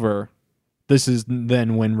recruit Silver, this is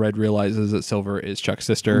then when Red realizes that Silver is Chuck's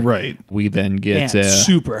sister. Right. We then get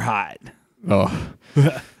super hot. Oh.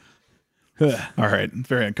 All right,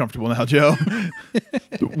 very uncomfortable now, Joe.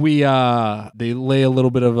 They lay a little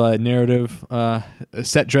bit of a narrative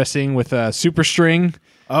set dressing with a super string.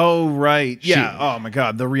 Oh right, yeah. Oh my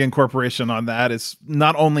God, the reincorporation on that is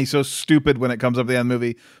not only so stupid when it comes up at the end of the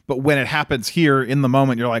movie, but when it happens here in the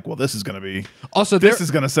moment, you're like, well, this is going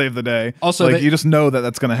to save the day. Also, like, you just know that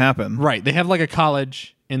that's going to happen. Right. They have like a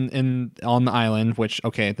college on the island, which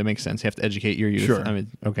that makes sense. You have to educate your youth. Sure. I mean,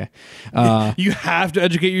 okay. You have to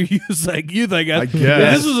educate your youth, I guess.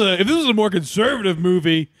 If this was a more conservative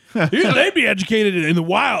movie, they'd be educated in the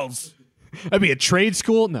wilds. That'd be a trade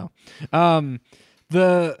school. No.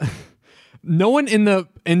 No one in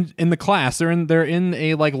the class, they're in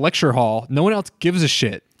a like lecture hall. No one else gives a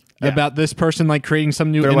shit about this person like creating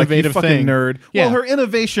some new innovative like, you thing. Nerd. Yeah. Well, her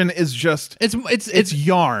innovation is just it's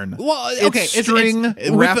yarn. Well, okay, it's string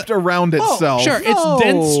wrapped around itself. Sure, it's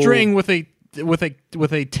dense string with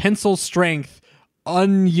a tensile strength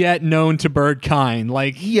unyet known to bird kind.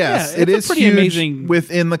 Like, yes, it is pretty amazing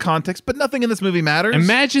within the context, but nothing in this movie matters.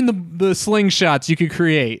 Imagine the slingshots you could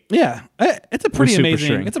create. Yeah, it's a pretty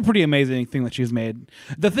amazing. It's a pretty amazing thing that she's made.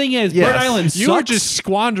 The thing is, Bird Island sucks. You are just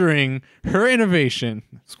squandering her innovation.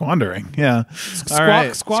 Squandering, yeah.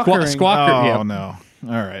 Squawkering. Oh no!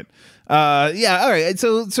 All right. All right.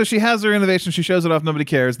 So she has her innovation. She shows it off. Nobody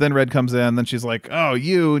cares. Then Red comes in. Then she's like, "Oh,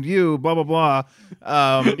 you, blah blah blah."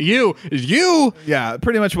 You. Yeah,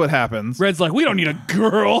 pretty much what happens. Red's like, "We don't need a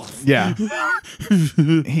girl." Yeah.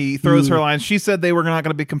 He throws her line. She said they were not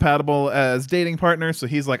going to be compatible as dating partners. So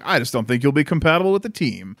he's like, "I just don't think you'll be compatible with the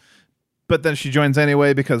team." But then she joins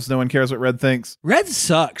anyway because no one cares what Red thinks. Red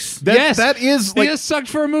sucks. That is like, he has sucked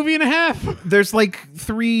for a movie and a half. There's like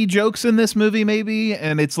 3 jokes in this movie, maybe,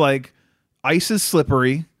 and it's like ice is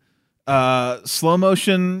slippery, slow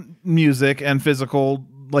motion music and physical,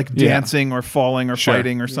 like dancing or falling or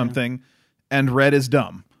fighting or something, and Red is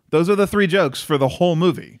dumb. Those are the 3 jokes for the whole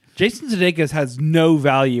movie. Jason Sudeikis has no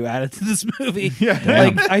value added to this movie.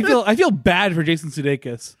 Like I feel bad for Jason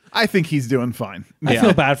Sudeikis. I think he's doing fine. I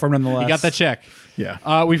feel bad for him nonetheless. He got that check.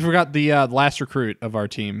 Yeah. We forgot the last recruit of our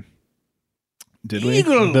team. Did we?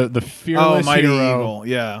 Eagle. The fearless Mighty hero. Eagle.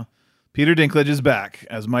 Yeah. Peter Dinklage is back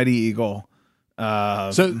as Mighty Eagle.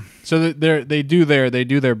 So they do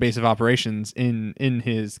their base of operations in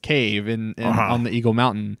his cave on the Eagle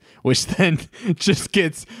Mountain, which then just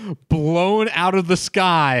gets blown out of the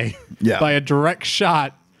sky by a direct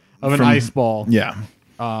shot of an ice ball. Yeah.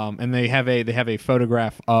 And they have a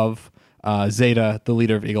photograph of Zeta, the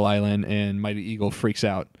leader of Eagle Island, and Mighty Eagle freaks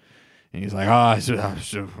out. And he's like, it's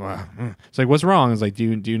like, what's wrong? It's like, do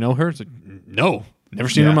you know her? It's like, no, never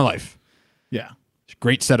seen her in my life. Yeah.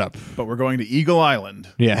 Great setup. But we're going to Eagle Island.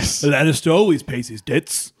 Yes. Lannister always pays his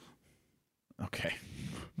debts. Okay.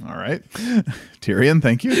 All right. Tyrion,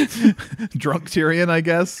 thank you. Drunk Tyrion, I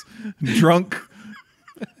guess. Drunk,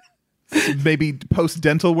 maybe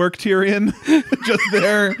post-dental work Tyrion. Just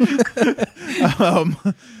there.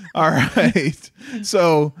 All right.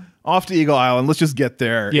 So off to Eagle Island. Let's just get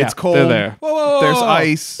there. Yeah, it's cold. They're there. Whoa. There's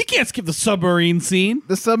ice. You can't skip the submarine scene.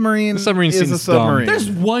 The submarine scene is a submarine. There's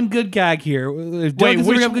one good gag here. Which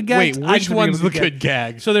one's the good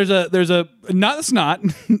gag? So there's a not the snot,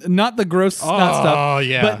 not the gross snot stuff. Oh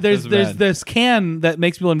yeah. But there's this can that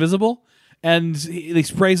makes people invisible, and he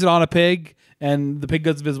sprays it on a pig, and the pig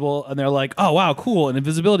goes invisible, and they're like, "Oh wow, cool, an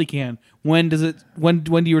invisibility can. When do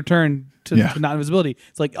you return to not invisibility?"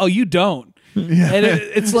 It's like, "Oh, you don't." Yeah. And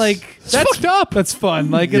it's like that's fucked up. That's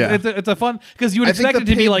fun. Like it's a fun because you would expect it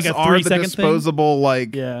to be like a 3-second disposable thing.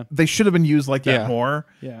 Like they should have been used like that more.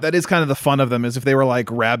 Yeah. That is kind of the fun of them is if they were like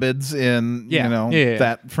Rabbids in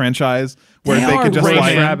that franchise where they could just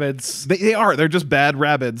like Rabbids. They are. They're just bad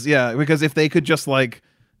Rabbids. Yeah, because if they could just like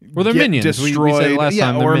Well, they're minions. Destroyed. We said last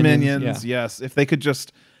time. Or They're minions. Yeah. Yes. If they could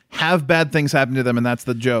just have bad things happen to them, and that's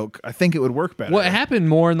the joke, I think it would work better. Well, it happened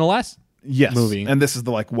more in the last movie. And this is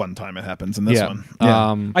the one time it happens in this one.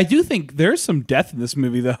 I do think there's some death in this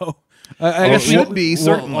movie, though. I guess it should be,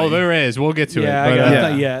 certainly. Oh, there is. We'll get to it. But,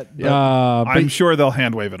 not yet. But, I'm sure they'll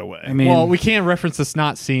hand wave it away. I mean, well, we can't reference the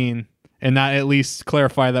snot scene and not at least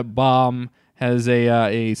clarify that Bomb has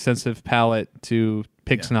a sensitive palate to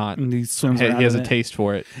pig snot. and he swims around He has in a it. taste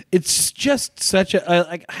for it. It's just such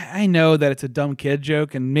a I know that it's a dumb kid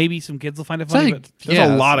joke, and maybe some kids will find it funny, but There's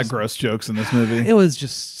a lot of gross jokes in this movie. it was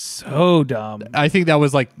just so dumb. I think that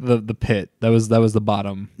was like the pit. That was the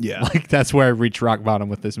bottom. Yeah. Like that's where I reached rock bottom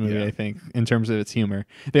with this movie, Yeah. I think, in terms of its humor.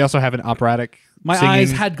 They also have an operatic My singing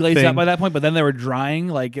eyes had glazed thing. out by that point, but then they were drying.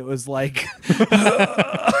 Like it was like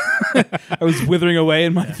I was withering away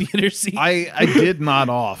in my theater seat. I did nod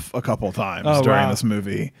off a couple times during this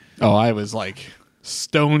movie. Oh, I was like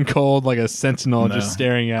stone cold, like a sentinel, just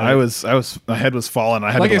staring at it. My head was falling.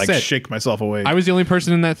 I had Like to I said, shake myself awake. I was the only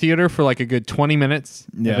person in that theater for like a good 20 minutes.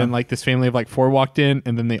 Yeah. And then like this family of like 4 walked in,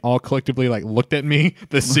 and then they all collectively like looked at me,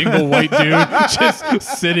 the single white dude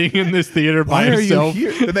just sitting in this theater by Why himself. are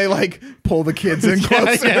you here? Then they pull the kids in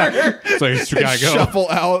closer. It's like, you gotta go. Shuffle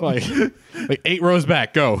out. Like 8 rows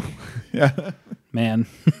back, go. Yeah. Man,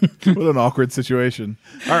 What an awkward situation.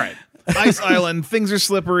 All right. Ice Island, things are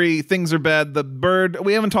slippery, things are bad. The bird,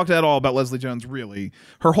 we haven't talked at all about Leslie Jones, really.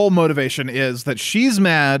 Her whole motivation is that she's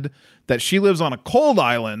mad that she lives on a cold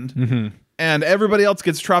island and everybody else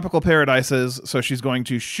gets tropical paradises, so she's going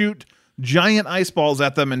to shoot giant ice balls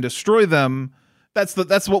at them and destroy them. That's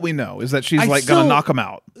what we know, is that she's going to knock them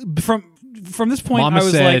out. from this point, Mama I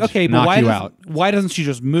was said, like, okay, knock but you out. why doesn't she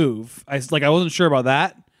just move? I wasn't sure about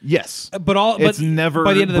that. Yes. It's never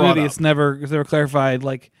by the end of the brought movie, up. it's never clarified.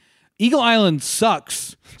 Like Eagle Island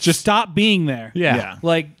sucks. Just stop being there. Yeah.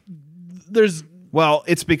 Like there's Well,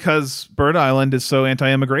 it's because Bird Island is so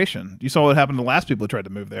anti-immigration. You saw what happened to the last people who tried to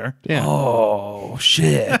move there. Yeah. oh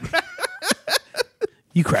shit.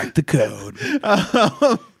 You cracked the code.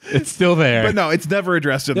 It's still there. But no, it's never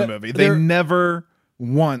addressed in the movie. They never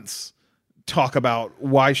once talk about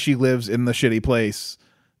why she lives in the shitty place.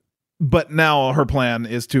 But now her plan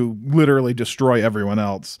is to literally destroy everyone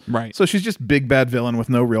else. Right. So she's just big bad villain with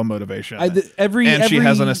no real motivation. She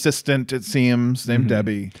has an assistant, it seems, named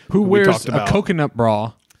Debbie, who we wears talked a about. coconut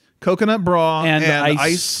bra. Coconut bra And and ice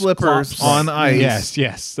ice slippers clogs. on ice.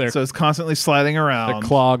 Yes. They're, So it's constantly sliding around. they're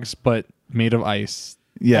clogs, but made of ice.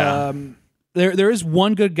 Yeah. There is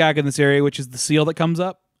one good gag in this area, which is the seal that comes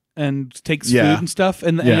up and takes Yeah. food and stuff,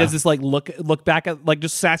 and it has this like look back at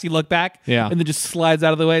just sassy look back, and then just slides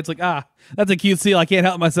out of the way. It's like that's a cute seal. I can't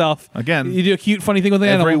help myself. Again, you do a cute funny thing with the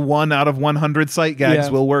every animal. 1 out of 100 sight gags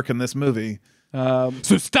Yeah. will work in this movie. So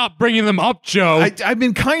stop bringing them up, Joe. I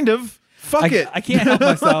mean, kind of. Fuck it. I can't help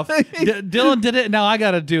myself. Dylan did it. Now I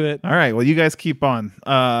got to do it. All right. Well, you guys keep on.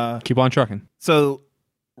 Keep on trucking. So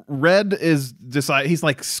Red is he's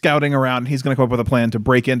like scouting around. He's going to come up with a plan to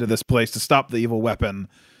break into this place to stop the evil weapon.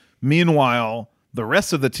 Meanwhile, the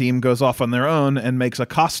rest of the team goes off on their own and makes a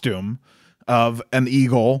costume of an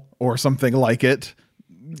eagle or something like it.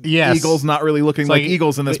 Yes. Eagles not really looking like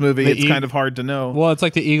eagles in this movie. It's the kind of hard to know. Well, it's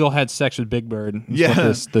like the eagle had sex with Big Bird. That's Yeah.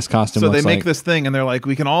 what this costume So they looks make like. this thing and they're like,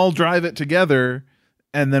 we can all drive it together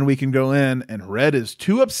and then we can go in. And Red is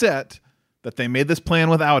too upset that they made this plan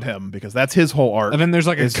without him because that's his whole arc. And then there's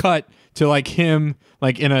like a cut to like him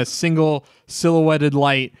like in a single silhouetted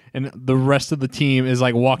light, and the rest of the team is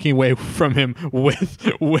like walking away from him with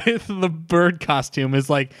the bird costume. Is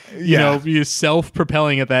like you know, you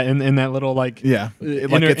self-propelling at that in that little like like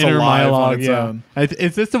it's inner alive monologue. on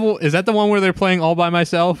its own. Is that the one where they're playing All by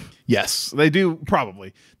Myself? Yes, they do.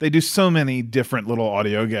 Probably they do so many different little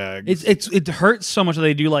audio gags. It hurts so much that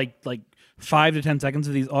they do like 5 to 10 seconds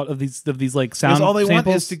of these like sound because all they samples.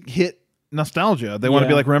 want is to hit nostalgia. They want to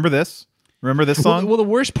be like, remember this song? Well, the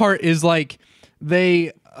worst part is like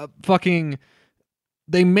they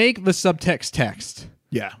they make the subtext text.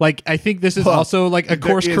 Yeah. Like I think this is also like a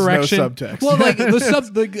course correction. No subtext. Well, like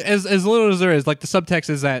as little as there is, like the subtext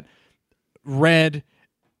is that Red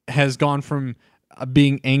has gone from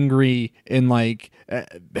being angry and like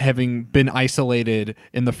having been isolated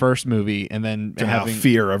in the first movie, and then having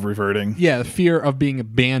fear of reverting. Yeah, the fear of being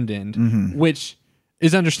abandoned, which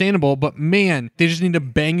is understandable. But man, they just need to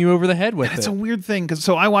bang you over the head with it. It's a weird thing because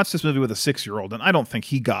I watched this movie with a 6-year-old, and I don't think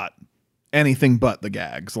he got anything but the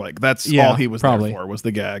gags. Like that's all he was there for was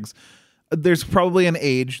the gags. There's probably an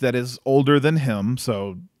age that is older than him,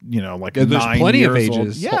 so like there's 9 plenty years of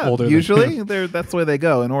ages. old. Yeah, older usually than him. that's the way they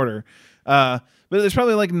go in order. But there's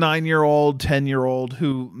probably like 9-year-old, 10-year-old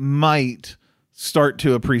who might start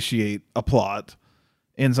to appreciate a plot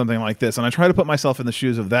in something like this. And I try to put myself in the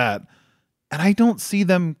shoes of that. And I don't see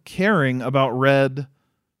them caring about Red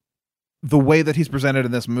the way that he's presented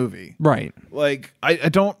in this movie. Right. Like, I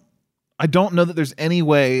don't know that there's any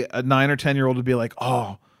way a 9 or 10-year-old would be like,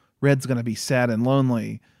 oh, Red's going to be sad and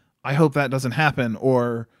lonely. I hope that doesn't happen.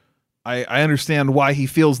 Or I understand why he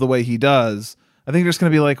feels the way he does. I think they're just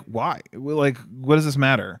going to be like, why? Like, what does this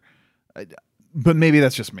matter? But maybe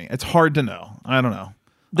that's just me. It's hard to know. I don't know.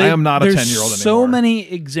 I am not a 10-year-old anymore. There's so many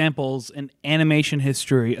examples in animation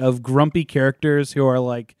history of grumpy characters who are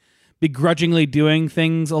like begrudgingly doing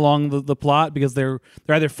things along the plot because they're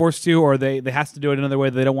either forced to or they has to do it another way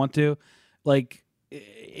that they don't want to. Like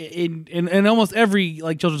in almost every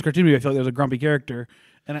like children's cartoon movie, I feel like there's a grumpy character.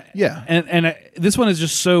 And this one is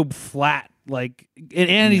just so flat. Like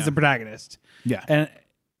and he's the protagonist. Yeah. And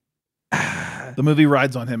the movie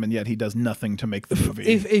rides on him, and yet he does nothing to make the movie.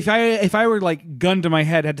 If I were like gun to my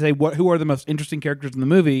head, had to say who are the most interesting characters in the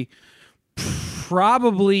movie,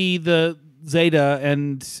 probably the Zeta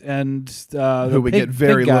and who we get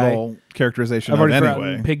very little characterization of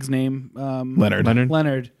anyway. Pig's name,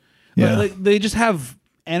 Leonard. Yeah, like, they just have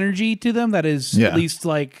energy to them that is at least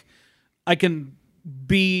like I can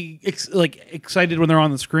be excited when they're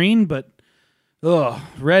on the screen, but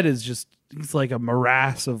Red is just it's like a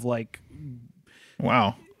morass of like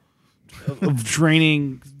of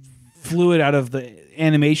draining fluid out of the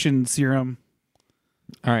animation serum.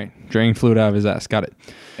 All right, draining fluid out of his ass. Got it.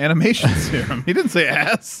 Animation serum. He didn't say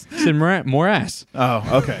ass. He said more ass.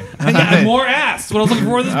 Oh, okay. More ass. What I was looking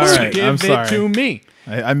for this movie. Right, Give it to me.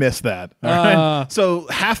 I missed that. All right. So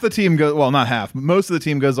half the team goes. Well, not half. Most of the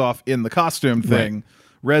team goes off in the costume thing. Right.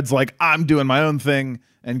 Red's like, I'm doing my own thing,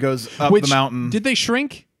 and goes up the mountain. Did they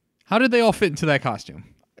shrink? How did they all fit into that costume?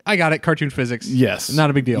 I got it. Cartoon physics. Yes. Not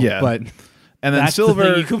a big deal. Yeah. But and then that's Silver, the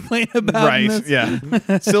thing you complain about. Right. Yeah.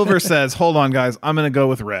 Silver says, hold on, guys. I'm going to go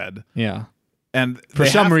with Red. Yeah. And for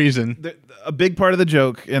some reason, a big part of the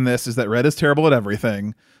joke in this is that Red is terrible at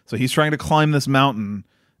everything. So he's trying to climb this mountain,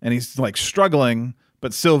 and he's like struggling.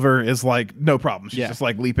 But Silver is like, no problem. She's just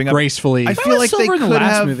like leaping up gracefully. I feel like Silver they in the could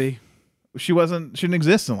last have. Movie. She didn't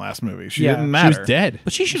exist in the last movie. She didn't matter. She was dead.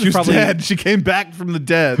 But she should She have was probably dead. She came back from the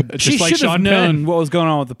dead. She like should have Sean known Penn. what was going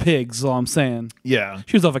on with the pigs. Is all I'm saying. Yeah,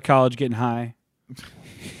 She was off at college getting high.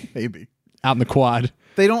 maybe. Out in the quad.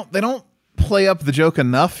 They don't play up the joke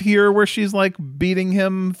enough here where she's like beating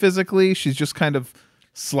him physically. She's just kind of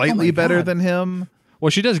slightly better than him. Well,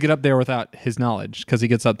 she does get up there without his knowledge because he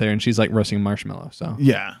gets up there and she's like roasting marshmallow. So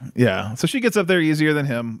yeah. So she gets up there easier than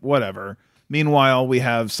him. Whatever. Meanwhile, we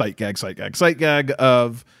have sight gag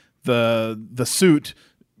of the suit,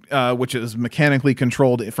 which is mechanically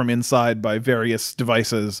controlled from inside by various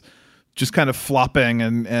devices, just kind of flopping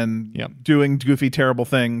and doing goofy, terrible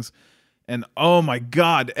things. And oh my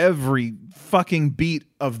God, every fucking beat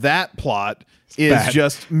of that plot is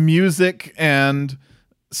just music and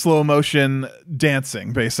slow motion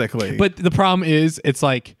dancing, basically. But the problem is, it's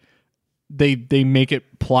like they make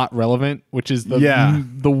it plot relevant, which is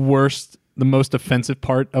the worst. The most offensive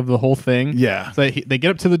part of the whole thing. Yeah. So they get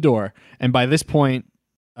up to the door, and by this point,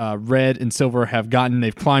 Red and Silver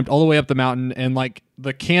they've climbed all the way up the mountain, and like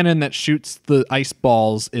the cannon that shoots the ice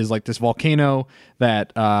balls is like this volcano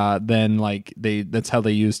that then like that's how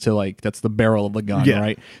they use to like, that's the barrel of the gun,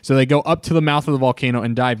 right? So they go up to the mouth of the volcano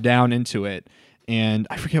and dive down into it. And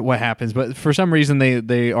I forget what happens, but for some reason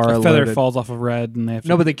they are a feather falls off of Red, and they have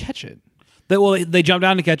to but they catch it. They jump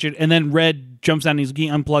down to catch it, and then Red jumps down and he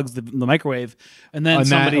unplugs the microwave, and then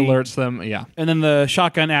somebody that alerts them. Yeah, and then the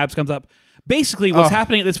shotgun abs comes up. Basically, what's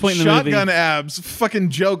happening at this point in the movie? Shotgun abs, fucking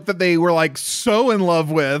joke that they were like so in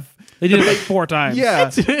love with. They did it like 4 times. Yeah,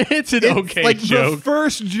 it's an okay like joke. The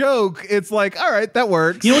first joke, it's like, all right, that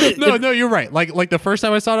works. You know what? No, you're right. Like the first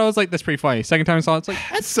time I saw it, I was like, that's pretty funny. Second time I saw it, it's like,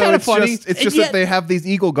 that's kind of funny. It's just that they have these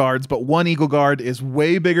eagle guards, but one eagle guard is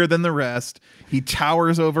way bigger than the rest. He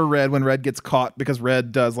towers over Red when Red gets caught because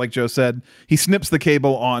Red does, like Joe said, he snips the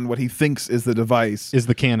cable on what he thinks is the device. Is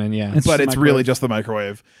the cannon, yeah. But it's really just the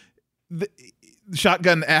microwave. The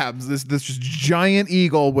shotgun abs, this just giant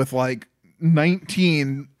eagle with like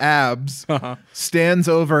 19 abs stands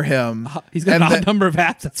over him. He's got an odd number of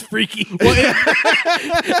abs. That's freaky.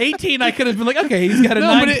 18, I could have been like, okay, he's got a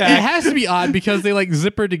 9 but it has to be odd because they like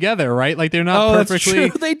zipper together, right? Like they're not perfectly.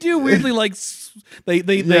 That's true. They do weirdly like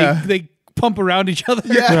they pump around each other.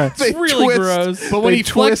 Yeah, it's really twist. gross. But when he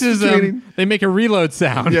flexes them, they make a reload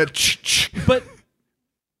sound. Yeah. But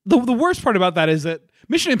the worst part about that is that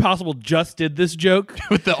Mission Impossible just did this joke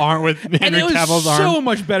with the arm, with Henry and it was Cavill's arm. so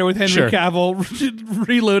much better with Henry Cavill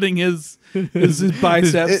reloading his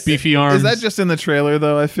biceps, beefy arms. Is that just in the trailer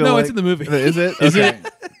though? I feel No, like it's in the movie. Is it? Is it?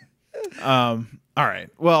 All right.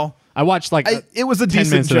 Well, I watched like it was a 10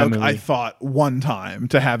 decent minutes of that joke. movie. I thought one time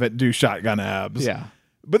to have it do shotgun abs. Yeah.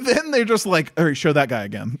 But then they're just like, all right, show that guy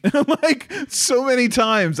again. Like so many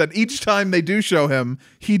times, and each time they do show him,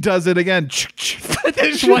 he does it again.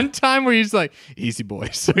 There's one time where he's like, "Easy boy,"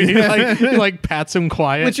 so he like pats him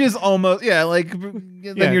quiet, Which is almost then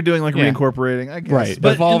you're doing like reincorporating, I guess. right,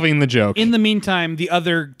 But evolving the joke. In the meantime, the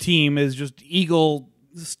other team is just Eagle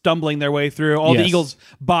stumbling their way through. All the Eagles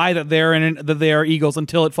buy that they are Eagles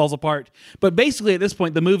until it falls apart. But basically, at this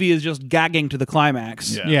point, the movie is just gagging to the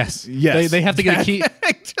climax. Yeah. Yes, They have to get a key to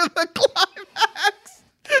the climax.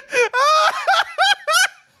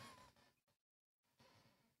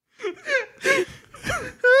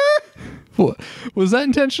 Was that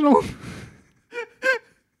intentional?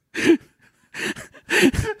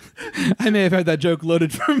 I may have had that joke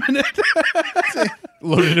loaded for a minute.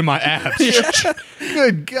 Loaded in my abs.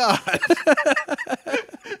 Good God.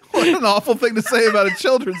 What an awful thing to say about a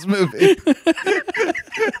children's movie.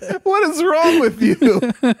 What is wrong with you?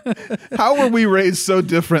 How were we raised so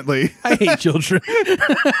differently? I hate children.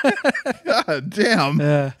 God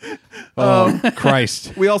damn. Oh,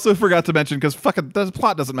 Christ. We also forgot to mention, because fucking the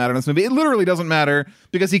plot doesn't matter in this movie. It literally doesn't matter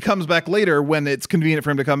because he comes back later when it's convenient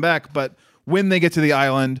for him to come back. But when they get to the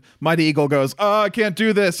island, Mighty Eagle goes, "Oh, I can't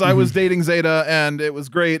do this. I was dating Zeta and it was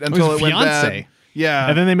great until it went bad." Yeah.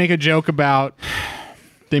 And then they make a joke about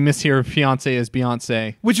they mishear fiance as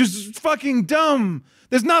Beyonce. Which is fucking dumb.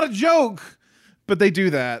 There's not a joke. But they do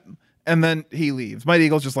that. And then he leaves. Mighty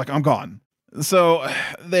Eagle's just like, "I'm gone." So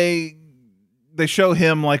they show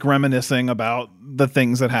him like reminiscing about the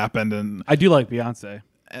things that happened. And I do like Beyonce.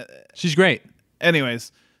 She's great.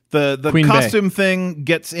 anyways, the Queen costume thing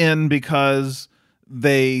gets in because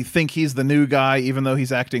they think he's the new guy, even though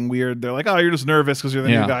he's acting weird. They're like, "Oh, you're just nervous because you're the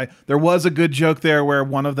new guy." There was a good joke there where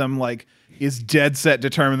one of them like is dead set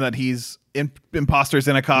determined that he's imposters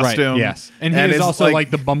in a costume. Right, yes. And he is also like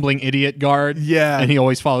the bumbling idiot guard. Yeah. And he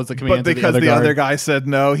always follows the commands But because of the other guy said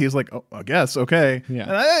no, he's like, "Oh, I guess, okay." Yeah.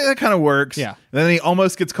 And that kind of works. Yeah. And then he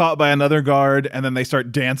almost gets caught by another guard, and then they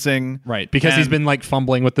start dancing. Right. Because he's been like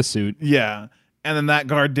fumbling with the suit. Yeah. And then that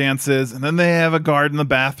guard dances, and then they have a guard in the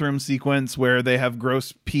bathroom sequence where they have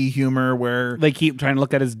gross pee humor where They keep trying to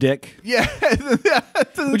look at his dick. yeah,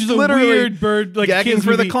 Which is a literally weird bird, like gagging kids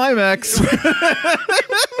for the movie. climax.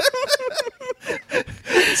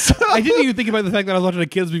 I didn't even think about the fact that I was watching a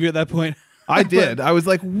kids movie at that point. I did. I was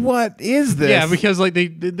like, "What is this?" Yeah, because like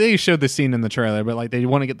they showed the scene in the trailer, but like they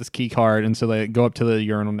want to get this key card, and so they go up to the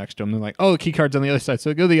urinal next to him. They're like, "Oh, the key card's on the other side." So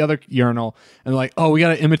they go to the other urinal, and they're like, "Oh, we got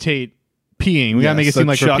to imitate peeing. We got to make it seem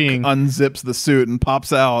like Chuck we're peeing." unzips the suit and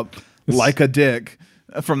pops out like a dick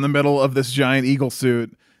from the middle of this giant eagle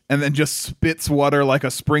suit, and then just spits water like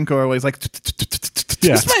a sprinkler. He's like,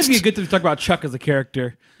 Yeah. This might be a good time to talk about Chuck as a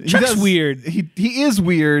character. Chuck's weird. He is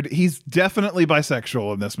weird. He's definitely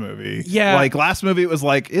bisexual in this movie. Yeah. Like last movie, it was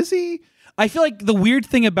like, is he? I feel like the weird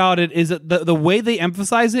thing about it is that the way they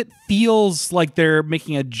emphasize it feels like they're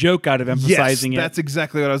making a joke out of emphasizing Yes, it. that's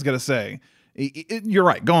exactly what I was gonna say. You're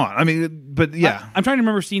right. Go on. I mean, but yeah, I'm trying to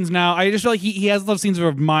remember scenes now. I just feel like he has a lot of scenes of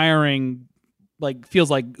admiring, like feels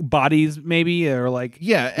like bodies maybe, or like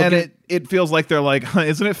yeah, and it feels like they're like,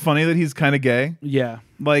 isn't it funny that he's kind of gay? yeah.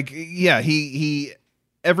 Like, yeah, he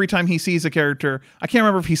every time he sees a character, I can't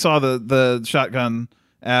remember if he saw the shotgun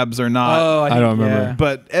abs or not. Oh, I don't remember. yeah.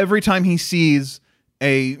 But every time he sees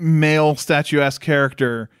a male statuesque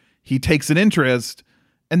character, he takes an interest,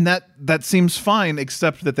 and that seems fine,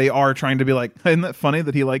 except that they are trying to be like, isn't that funny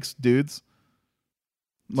that he likes dudes?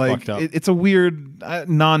 Like, fucked up. it's a weird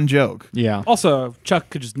non-joke. Yeah. Also, Chuck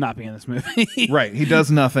could just not be in this movie. Right, he does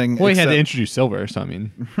nothing. Well, he had to except- introduce Silver, so I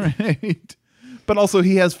mean, right. But also,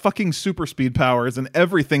 he has fucking super speed powers, and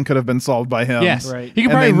everything could have been solved by him. yes, Right. he could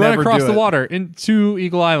And probably they run never across do the it. water into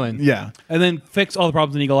Eagle Island. Yeah. And then fix all the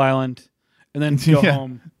problems in Eagle Island, and then go Yeah.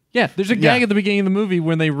 home. Yeah, there's a gag at the beginning of the movie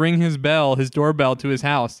when they ring his doorbell to his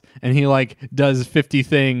house, and he like does 50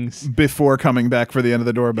 things. Before coming back for the end of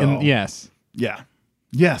the doorbell. And yes, Yeah.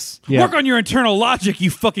 Yes. yeah. Work on your internal logic,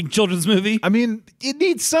 you fucking children's movie. I mean, it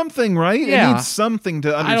needs something, right? Yeah. It needs something to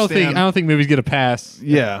understand. I don't think movies get a pass.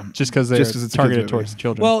 Yeah. just because they're Just 'cause it's a targeted kids movie. towards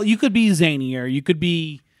children. Well, you could be zanier. You could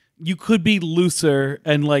be looser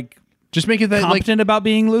and like just make it that like competent about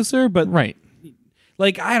being looser, but right.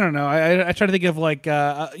 like I don't know. I try to think of like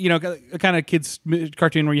a kind of kids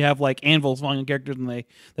cartoon where you have like anvils falling on characters and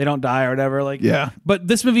they don't die or whatever. Like Yeah. But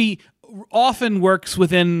this movie often works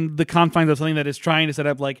within the confines of something that is trying to set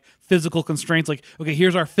up like physical constraints. Like, okay,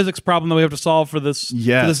 here's our physics problem that we have to solve for this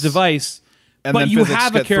device. And but then you physics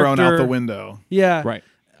have get a character thrown out the window. Yeah, Right.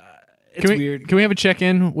 It's weird. Can we have a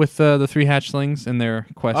check-in with the three hatchlings and their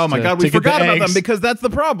quest? Oh my God, we to get forgot the about them eggs? because that's the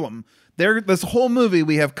problem. This whole movie,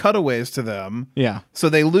 we have cutaways to them. Yeah. So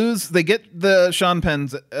they get the Sean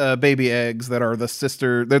Penn's baby eggs that are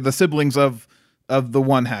they're the siblings of the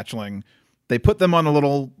one hatchling. They put them on a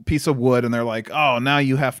little piece of wood and they're like, oh, now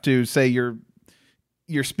you have to say your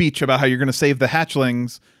speech about how you're going to save the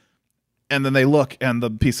hatchlings. And then they look and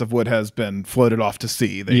the piece of wood has been floated off to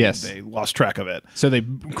sea. They lost track of it. So they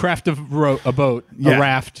craft a boat, a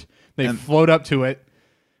raft. They float up to it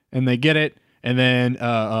and they get it. And then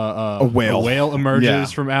a whale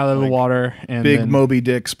emerges from out of the water, and big then, Moby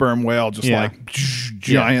Dick sperm whale,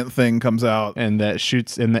 giant thing comes out, and that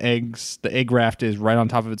shoots. And the egg raft is right on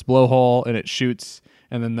top of its blowhole, and it shoots.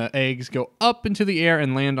 And then the eggs go up into the air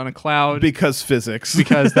and land on a cloud because physics.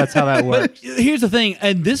 Because that's how that works. Here's the thing,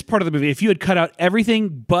 and this part of the movie, if you had cut out everything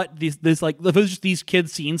but this like if it was just these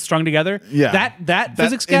kids scenes strung together, that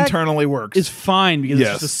physics gag internally works is fine because it's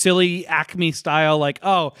just a silly Acme style like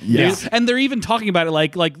and they're even talking about it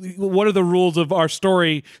like what are the rules of our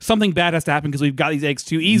story? Something bad has to happen because we've got these eggs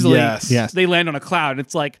too easily. Yes. They land on a cloud.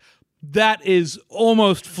 It's like that is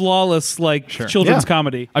almost flawless, like children's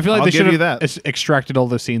comedy. I feel like they should have extracted all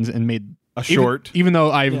those scenes and made a short. Even though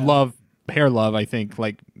I love Hair Love, I think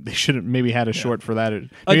like they should have maybe had a short for that. Maybe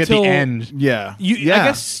Until, at the end. Yeah. I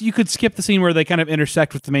guess you could skip the scene where they kind of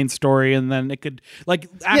intersect with the main story, and then it could like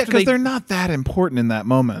after because they're not that important in that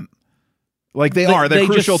moment. Like they're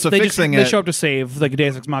crucial to fixing it. They show up to save like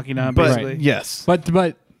Deus Ex Machina, basically. Yes, but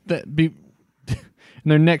in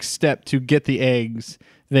their next step to get the eggs,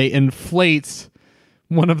 they inflate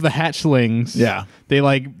one of the hatchlings. Yeah. They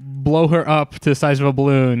like blow her up to the size of a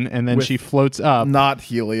balloon, and then she floats up. Not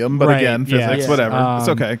helium, but again, physics, whatever. It's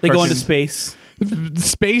okay. They go into space.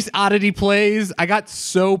 Space Oddity plays. I got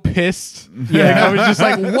so pissed. Yeah. Like, I was just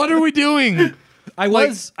like, what are we doing? I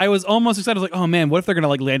was almost excited. I was like, oh man, what if they're gonna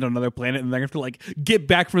like land on another planet and they're gonna have to like get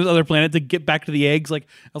back from this other planet to get back to the eggs? Like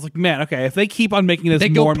I was like, man, okay, if they keep on making this they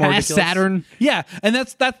more go and more past ridiculous, Saturn. Yeah, and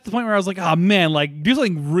that's the point where I was like, oh man, like do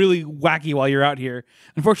something really wacky while you're out here.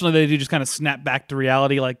 Unfortunately, they do just kind of snap back to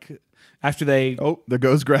reality, like after they. Oh, there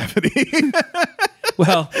goes gravity.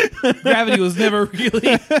 Well, gravity was never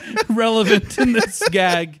really relevant in this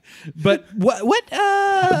gag. But what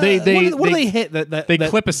do they hit? They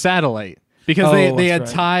clip a satellite. Because they had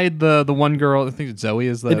tied the one girl, I think it's Zoe,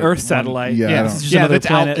 is an Earth satellite. That's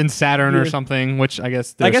out in Saturn or something. Which I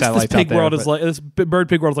guess this pig world is like this bird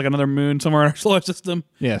pig world is like another moon somewhere in our solar system.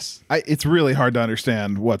 Yes, it's really hard to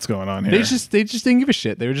understand what's going on here. They just didn't give a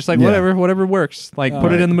shit. They were just like whatever works. Like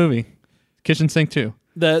put it in the movie. Kitchen sink too.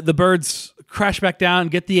 The birds crash back down,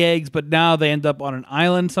 get the eggs, but now they end up on an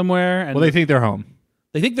island somewhere. And they think they're home.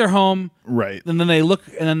 They think they're home, right? And then they look,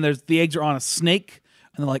 and then the eggs are on a snake.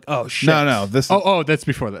 And they're like, oh, shit. No. That's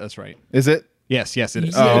before that. That's right. Is it? Yes, it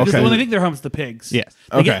is. Oh, okay. When they think they're home, it's the pigs. Yes.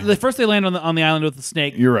 First they land on the island with the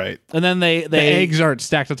snake. You're right. And then the eggs are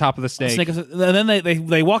stacked on top of the snake. And then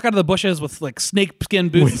they walk out of the bushes with like snake skin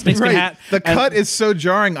boots, snake skin hat. The cut is so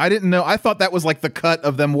jarring. I didn't know. I thought that was like the cut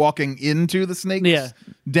of them walking into the snake's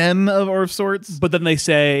den or sorts. But then they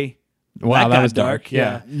say... Wow, that was dark.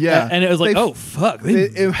 Yeah. And it was like, oh, fuck.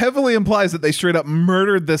 It heavily implies that they straight up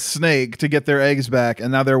murdered this snake to get their eggs back,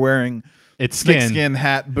 and now they're wearing its skin,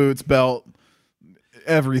 hat, boots, belt,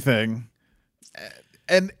 everything.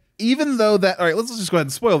 And even though that, all right, let's just go ahead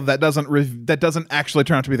and spoil that doesn't actually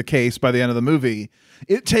turn out to be the case by the end of the movie.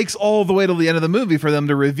 It takes all the way to the end of the movie for them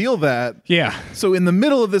to reveal that. Yeah. So in the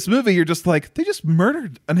middle of this movie, you're just like, they just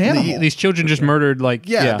murdered an animal. These children just murdered, like...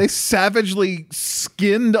 Yeah, they savagely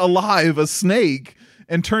skinned alive a snake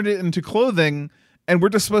and turned it into clothing, and we're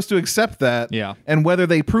just supposed to accept that. Yeah. And whether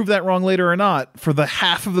they prove that wrong later or not, for the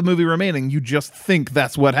half of the movie remaining, you just think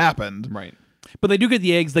that's what happened. Right. But they do get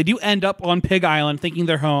the eggs. They do end up on Pig Island thinking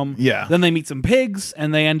they're home. Yeah. Then they meet some pigs,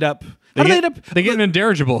 and they end up... They get an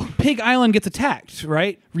dirigible. Pig Island gets attacked,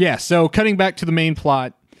 right? Yeah, so cutting back to the main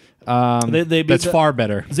plot, that's far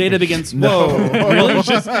better. Zeta begins... No. Whoa. Really?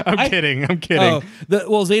 I'm kidding.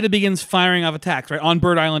 Zeta begins firing off attacks, right? On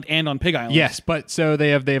Bird Island and on Pig Island. Yes, but so they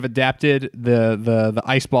have adapted the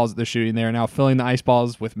ice balls that they're shooting. They are now filling the ice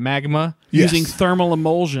balls with magma. Using thermal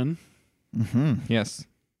emulsion. Mm-hmm. Yes.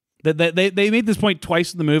 They made this point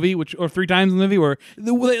twice in the movie, or 3 times in the movie, where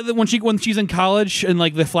when she's in college and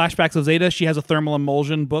like the flashbacks of Zeta, she has a thermal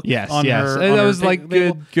emulsion book. Yes, on her. That was like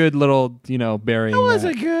good little burying. It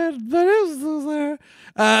wasn't good, but it was there.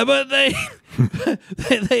 But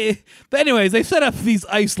anyways, they set up these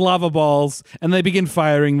ice lava balls and they begin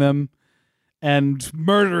firing them and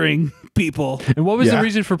murdering people. And what was the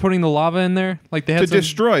reason for putting the lava in there? Like they had to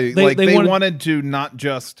destroy. They wanted to not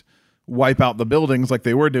just wipe out the buildings like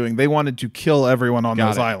they were doing. They wanted to kill everyone on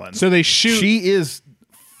those islands. So they shoot. She is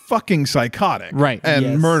fucking psychotic, right,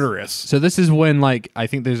 and murderous. So this is when, like, I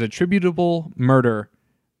think there's attributable murder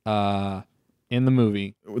in the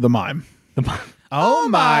movie. The mime. Oh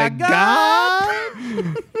my god!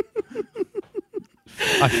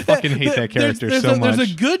 I fucking hate that character so much.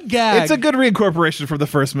 There's a good gag. It's a good reincorporation from the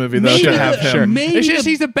first movie, though. To have him. Sure. It's just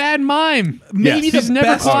he's a bad mime. Maybe the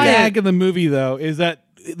best gag in the movie, though, is that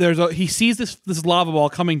he sees this lava ball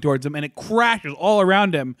coming towards him, and it crashes all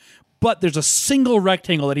around him. But there's a single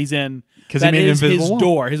rectangle that he's in that is his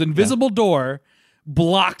door. His invisible door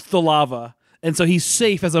blocked the lava, and so he's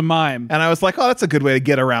safe as a mime. And I was like, oh, that's a good way to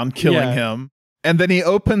get around killing him. And then he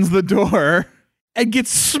opens the door and gets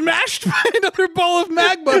smashed by another ball of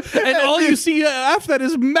magma, and all you see after that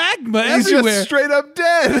is magma everywhere. He's just straight up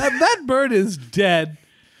dead. That bird is dead.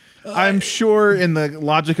 I'm sure in the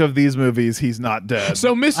logic of these movies, he's not dead.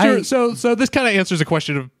 So so this kind of answers the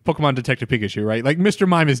question of Pokemon Detective Pikachu, right? Like Mr.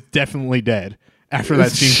 Mime is definitely dead after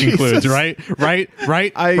that scene concludes, right? Right?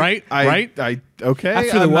 Okay,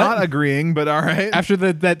 after I'm not agreeing, but all right. After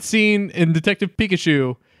that scene in Detective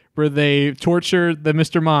Pikachu where they torture the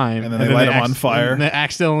Mr. Mime and then they light him on fire, and they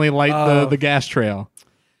accidentally light the gas trail.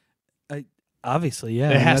 Obviously,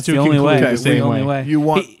 yeah. It has to the only way. the same way.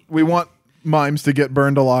 We want mimes to get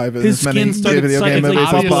burned alive in his as many video game movies as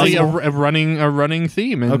obviously possible. a running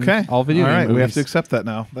theme in all video game movies. We have to accept that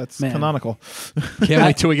now. That's canonical. Can't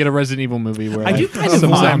wait till we get a Resident Evil movie where I do kind of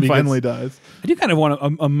mime finally dies. I do kind of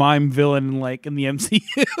want a mime villain like in the MCU.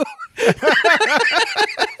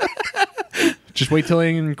 Just wait till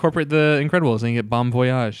they incorporate the Incredibles and you get Bon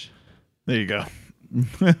Voyage. There you go.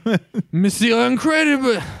 Monsieur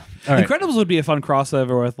Incredible. Right. Incredibles would be a fun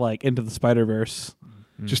crossover with like Into the Spider-Verse.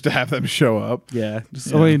 Just to have them show up. Yeah.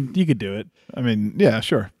 I mean, you could do it. I mean, yeah,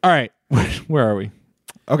 sure. All right. Where are we?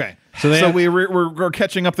 Okay. So we're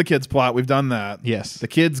catching up the kids' plot. We've done that. Yes. The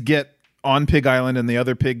kids get on Pig Island and the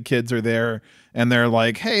other pig kids are there and they're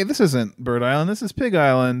like, hey, this isn't Bird Island. This is Pig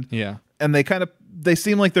Island. Yeah. And they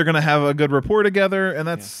seem like they're going to have a good rapport together. And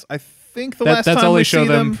that's, I think, last time all we they show see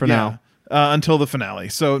them for now. Until the finale.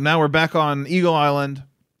 So now we're back on Eagle Island.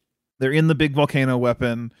 They're in the big volcano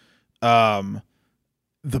weapon.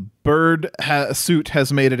 The bird suit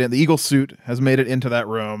has made it in. The eagle suit has made it into that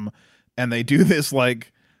room, and they do this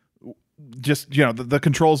like, just the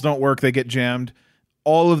controls don't work. They get jammed.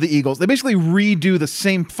 All of the eagles. They basically redo the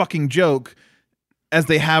same fucking joke as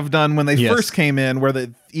they have done when they first came in, where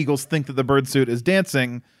the eagles think that the bird suit is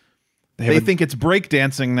dancing. They think it's break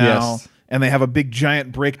dancing now, and they have a big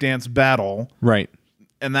giant breakdance battle. Right.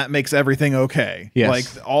 And that makes everything okay. Yes.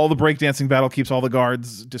 Like all the breakdancing battle keeps all the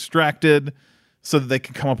guards distracted so that they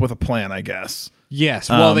can come up with a plan, I guess. Yes.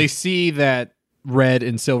 Well, they see that Red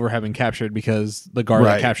and Silver have been captured because the guard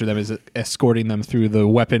that captured them is escorting them through the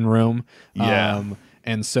weapon room. Yeah.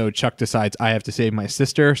 And so Chuck decides, I have to save my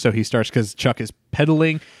sister. So he starts, because Chuck is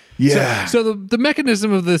pedaling. Yeah. So the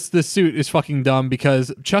mechanism of this suit is fucking dumb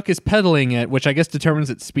because Chuck is pedaling it, which I guess determines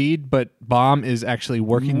its speed, but Bomb is actually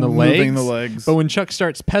working the legs. Moving the legs. But when Chuck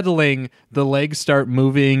starts pedaling, the legs start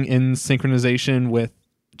moving in synchronization with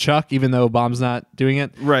Chuck, even though Bomb's not doing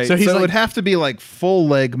it. Right. So it would have to be like full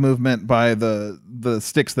leg movement by the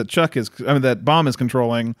sticks that that Bomb is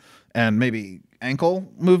controlling, and maybe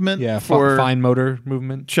ankle movement. Yeah, for fine motor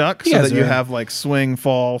movement. Chuck, so that you have like swing,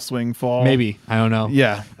 fall. Maybe. I don't know.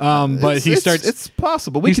 Yeah. But it's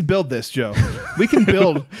possible. We could build this, Joe. We can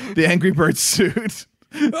build the Angry Bird suit.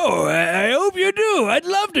 Oh, I hope you do. I'd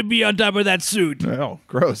love to be on top of that suit. Oh,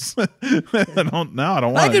 gross. I don't want to do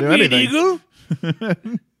anything. I could be an eagle.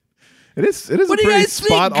 It is a pretty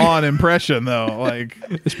spot on impression, though. Like,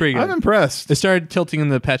 it's pretty good. I'm impressed. It started tilting in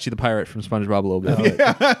the Patchy the Pirate from SpongeBob a little bit.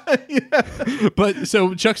 Yeah. But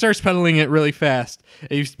so Chuck starts pedaling it really fast.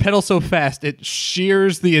 He pedals so fast it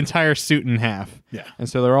shears the entire suit in half. Yeah. And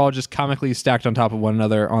so they're all just comically stacked on top of one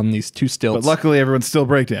another on these two stilts. But luckily, everyone's still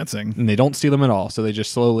breakdancing, and they don't see them at all. So they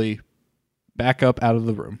just slowly back up out of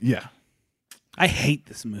the room. Yeah. I hate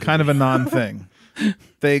this movie. Kind of a non-thing.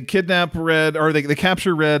 They kidnap Red, or they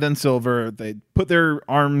capture Red and Silver. They put their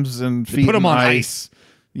arms and feet put them in on ice.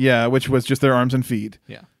 Yeah, which was just their arms and feet.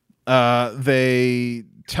 Yeah. They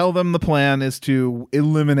tell them the plan is to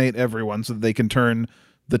eliminate everyone so that they can turn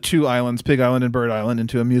the two islands, Pig Island and Bird Island,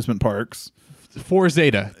 into amusement parks. For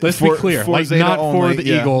Zeta. Let's be clear. For like, Zeta not only. for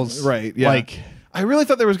the Eagles. Right. Yeah. Like, I really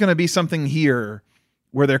thought there was going to be something here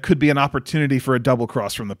where there could be an opportunity for a double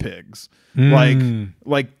cross from the pigs.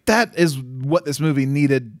 Like that is what this movie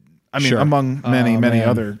needed. I mean, among many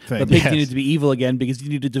other things. The pigs needed to be evil again because you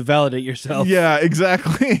needed to validate yourself. Yeah,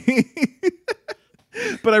 exactly.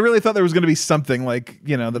 But I really thought there was going to be something like,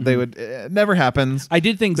 that they would. It never happens. I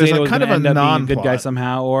did think Zeta was kind of end up being a good guy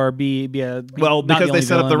somehow, or be a because they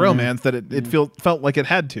set up the romance that it felt like it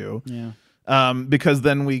had to. Yeah. Because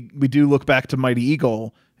then we do look back to Mighty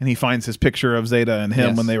Eagle, and he finds his picture of Zeta and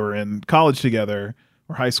him when they were in college together,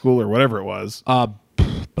 or high school, or whatever it was.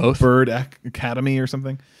 Both. Bird Academy or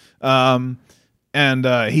something. And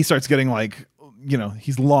he starts getting like,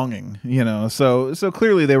 he's longing, so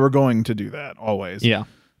clearly they were going to do that always. Yeah.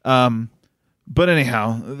 But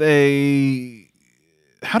anyhow,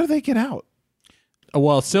 how do they get out?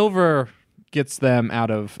 Well, Silver gets them out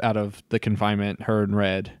of the confinement, her and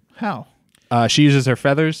Red. How? She uses her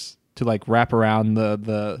feathers to like wrap around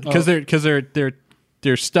because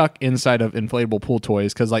they're stuck inside of inflatable pool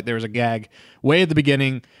toys, because like there was a gag way at the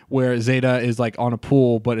beginning where Zeta is like on a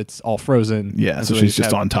pool, but it's all frozen. Yeah, so she's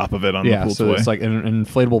just on top of it on the pool toy. So it's like an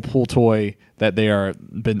inflatable pool toy that they are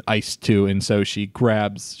been iced to, and so she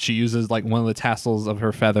uses like one of the tassels of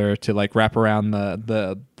her feather to like wrap around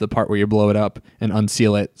the part where you blow it up and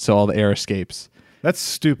unseal it so all the air escapes. That's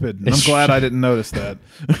stupid. I'm glad I didn't notice that.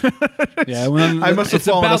 Yeah, I must have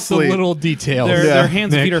fallen asleep. The little details. Their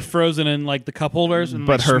hands and feet are frozen in like the cup holders, and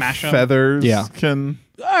but her feathers can.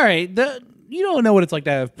 All right, you don't know what it's like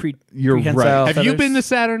to have You're right. Have you been to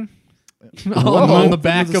Saturn? On the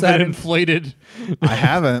back of an inflated. I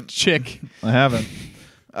haven't. Chick. I haven't.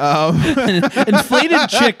 Inflated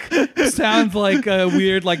chick sounds like a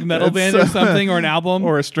weird like metal band or something, or an album,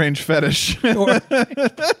 or a strange fetish.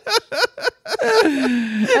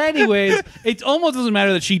 Anyways, it almost doesn't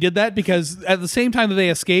matter that she did that, because at the same time that they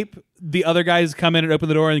escape, the other guys come in and open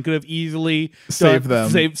the door and could have easily saved them.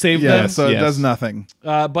 Saved them. So it does nothing.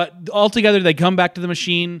 But altogether, they come back to the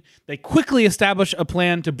machine. They quickly establish a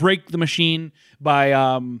plan to break the machine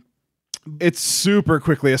by. It's super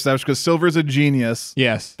quickly established because Silver's a genius.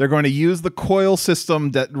 Yes. They're going to use the coil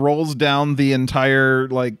system that rolls down the entire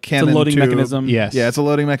like cannon. It's a loading tube. mechanism. Yes. Yeah, it's a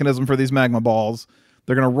loading mechanism for these magma balls.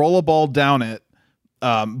 They're going to roll a ball down it,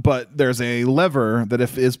 but there's a lever that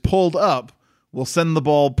if is pulled up will send the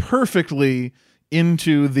ball perfectly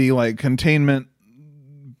into the like containment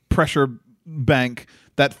pressure bank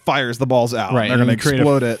that fires the balls out. Right. They're going to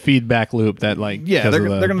explode it. Feedback loop that like they're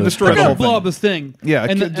going to destroy the whole blow up this thing. Yeah,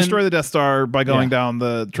 destroy the Death Star by going down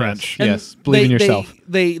the trench. Yes. Believe in yourself.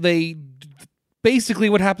 They basically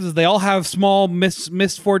what happens is they all have small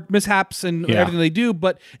mishaps and everything they do,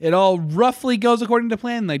 but it all roughly goes according to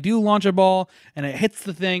plan. They do launch a ball and it hits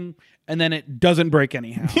the thing, and then it doesn't break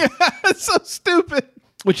anyhow. Yeah, it's so stupid.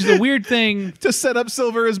 Which is a weird thing to set up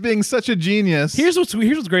Silver as being such a genius. Here's what's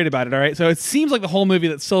great about it. All right, so it seems like the whole movie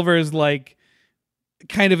that Silver is like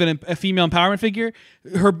kind of a female empowerment figure.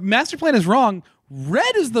 Her master plan is wrong.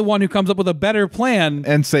 Red is the one who comes up with a better plan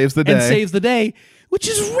and saves the day. Which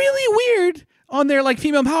is really weird on their like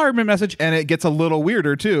female empowerment message. And it gets a little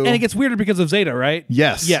weirder too. And it gets weirder because of Zeta, right?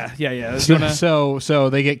 Yes. Yeah. So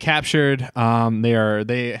they get captured.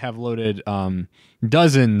 They have loaded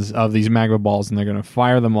dozens of these magma balls, and they're going to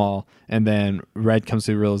fire them all. And then Red comes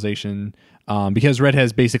to the realization, because Red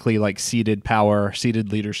has basically like ceded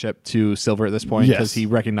leadership to Silver at this point, because he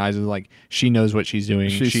recognizes like she knows what she's doing.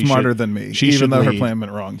 She's smarter than me, even though her plan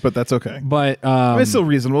went wrong. But that's okay. But it's still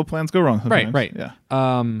reasonable. Plans go wrong sometimes. Right. Yeah.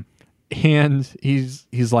 And he's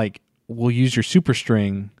like, we'll use your super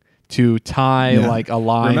string to tie like a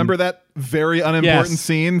line. Remember that very unimportant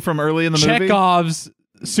scene from early in the movie? Chekhov's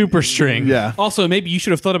super string. Yeah. Also, maybe you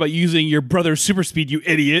should have thought about using your brother's super speed, you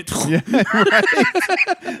idiot. Yeah, right.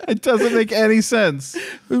 It doesn't make any sense.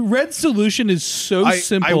 Red's solution is so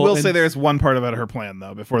simple. I will say there's one part about her plan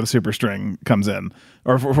though before the super string comes in,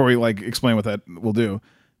 or before we like explain what that will do.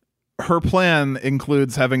 Her plan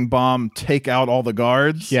includes having Bomb take out all the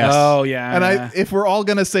guards. Yes. Oh yeah. And if we're all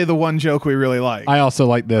gonna say the one joke we really like, I also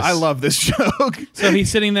like this. I love this joke. So he's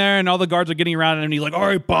sitting there, and all the guards are getting around him, and he's like, "All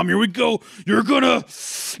right, Bomb, here we go. You're gonna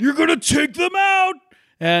take them out."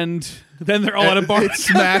 And then they're all at a bar. It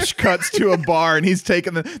smash cuts to a bar, and he's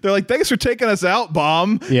taking they're like, "Thanks for taking us out,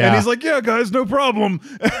 Bomb." Yeah. And he's like, "Yeah, guys, no problem."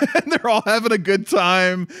 And they're all having a good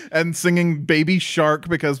time and singing Baby Shark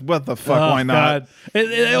because what the fuck, why not? God.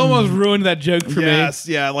 It almost ruined that joke for me. Yes,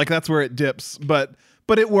 yeah, like that's where it dips. But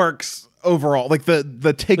it works overall. Like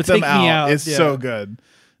the take them out is so good.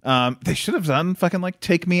 They should have done fucking like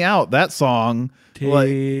 "Take Me Out," that song.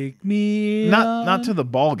 Take me out. Not to the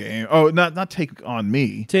ball game. Oh, not "Take on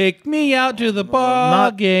Me." Take me out to the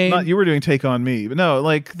ball game. Not you were doing "Take on Me," but no,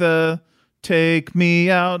 like the Take me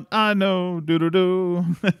out, I know, do.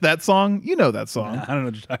 That song, you know that song. I don't know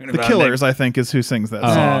what you're talking The about. Killers, I think, is who sings that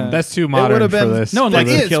song. That's too It modern would have for been. this. No one That likes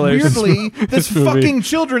the is Killers. weirdly this This movie. fucking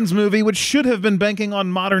children's movie, which should have been banking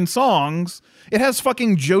on modern songs. It has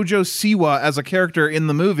fucking JoJo Siwa as a character in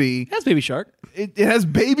the movie. That's Baby Shark. It has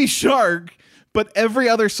Baby Shark, but every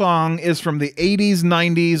other song is from the 80s,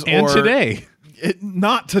 90s, and or today.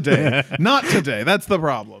 Not today. Not today. That's the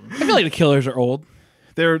problem. I feel like the Killers are old.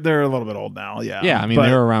 They're a little bit old now. Yeah. Yeah, I mean, But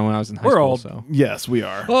they were around when I was in high We're school. old. So. Yes, we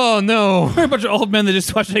are, Oh, no. We're a bunch of old men that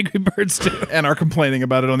just watch Angry Birds too. and are complaining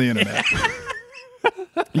about it on the internet.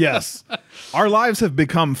 Yes. Our lives have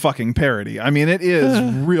become fucking parody. I mean, it is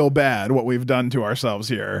real bad what we've done to ourselves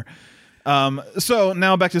here. So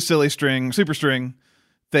now back to Super String.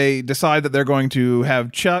 They decide that they're going to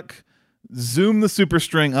have Chuck zoom the Super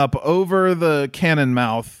String up over the cannon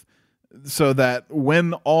mouth so that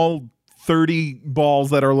when all 30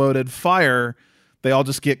 balls that are loaded fire, they all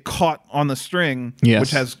just get caught on the string, Yes.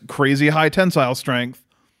 which has crazy high tensile strength,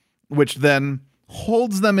 which then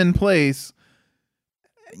holds them in place.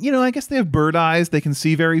 You know, I guess they have bird eyes. They can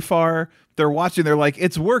see very far. They're watching. They're like,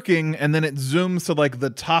 it's working. And then it zooms to like the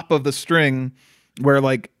top of the string where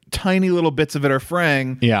like tiny little bits of it are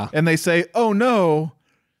fraying. Yeah. And they say, oh no.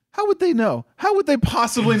 How would they know? How would they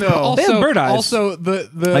possibly know? They have bird eyes. I Also,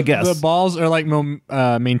 the guess. balls are like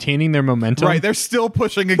maintaining their momentum. Right. They're still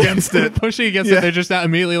pushing against it. pushing against Yeah. it. They're just not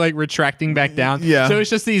immediately like retracting back down. Yeah. So it's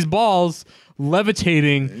just these balls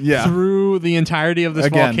levitating Yeah. through the entirety of this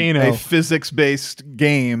Again, volcano. a physics-based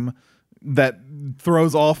game that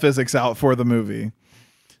throws all physics out for the movie.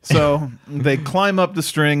 So they climb up the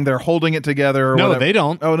string. They're holding it together. Or No, whatever. they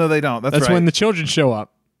don't. Oh no, they don't. That's right. when the children show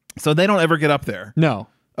up. So they don't ever get up there. No.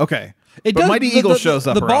 Okay. It But does- Mighty the- Eagle the- shows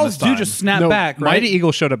up The around balls this time. do just snap No, back, right? Mighty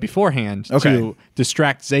Eagle showed up beforehand Okay. to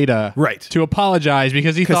distract Zeta, Right. to apologize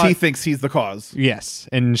because he Because thought he thinks he's the cause, yes,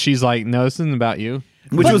 and she's like, no, this isn't about you.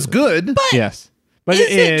 which was good. Yes, but Is it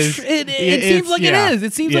is. It seems like yeah. it is.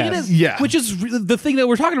 It seems like it Yes. is. Yeah. Which is the thing that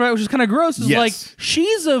we're talking about, which is kind of gross. Is Yes. like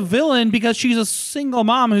she's a villain because she's a single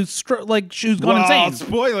mom who's who's gone Well, insane.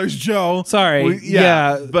 spoilers, Joe. Sorry.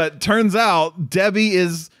 Yeah. But turns out Debbie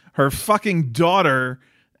is her fucking daughter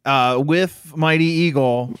with Mighty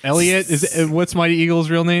Eagle. Elliot is what's Mighty Eagle's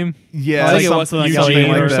real name? Yeah, I think it was something like Eugene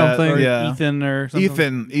Elliot or that. something. or Yeah. Ethan or something.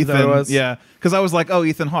 Ethan, Is that what it was? yeah. Because I was like, oh,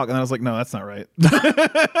 Ethan Hawke, and then I was like, no, that's not right.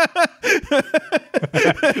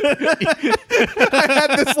 I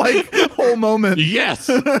had this like whole moment. Yes.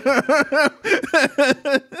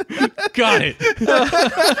 Got it.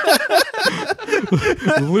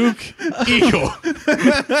 Luke Eagle.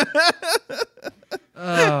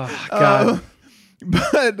 Oh God.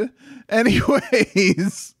 But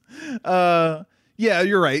anyways, yeah,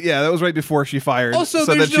 you're right. Yeah, that was right before she fired. Also,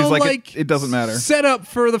 so there's that she's no like, it doesn't matter. Set up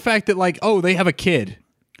for the fact that like, oh, they have a kid.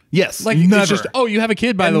 Yes, Like never. it's just, oh, you have a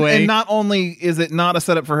kid, by the way. And not only is it not a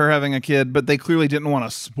setup for her having a kid, but they clearly didn't want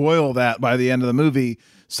to spoil that by the end of the movie,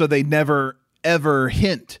 so they never ever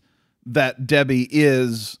hint that Debbie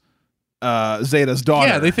is Zeta's daughter.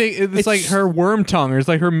 Yeah, they think it's like her worm tongue or it's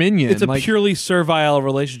like her minion. It's a like, purely servile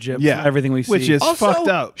relationship. Yeah, from everything we see. which is also, fucked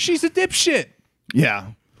up. She's a dipshit. Yeah,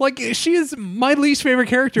 Like she is my least favorite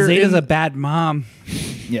character. Zeta's in- a bad mom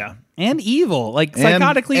yeah, and evil, like And-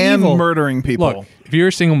 psychotically and evil. murdering people. Look, if you're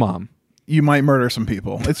a single mom, You might murder some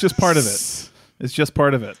people. It's just part of it. It's just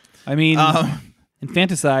part of it. I mean,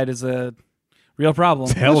 infanticide is a real problem.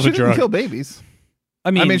 hell of she a didn't drug. kill babies. I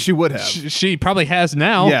mean, She would have. She probably has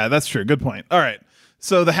now. Yeah, that's true. Good point. All right.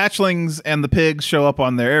 So the hatchlings and the pigs show up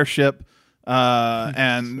on their airship,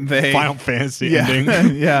 and they Final Fantasy yeah,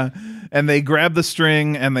 ending yeah, and they grab the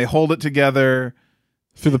string and they hold it together.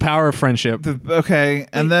 through the power of friendship. Okay,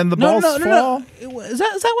 and then the no, balls no, no, fall. no. Is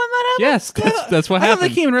that when that happened? Yes, that's what I thought they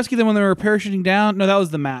happened. came and rescued them when they were parachuting down. No, that was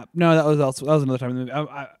the map. No, that was another time in the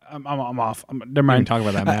movie. I'm off. Never We can mind. talk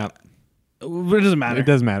about that map. But it doesn't matter. It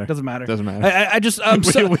doesn't matter. Doesn't matter. Doesn't matter. I just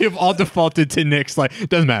we have all defaulted to Nick's like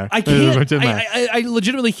doesn't matter. I It can't. doesn't matter. I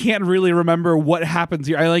legitimately can't really remember what happens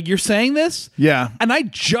here. You're saying this, Yeah, and I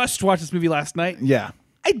just watched this movie last night. yeah.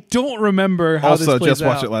 I don't remember how Also, this plays just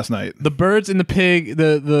watched out. it last night. The birds and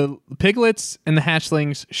the piglets and the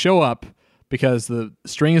hatchlings show up because the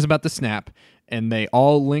string is about to snap, and they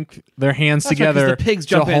all link their hands That's right, 'cause together the pigs to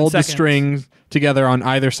jump in hold the second. strings together on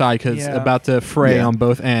either side because Yeah. about to fray Yeah. on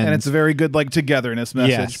both ends. And it's a very good like togetherness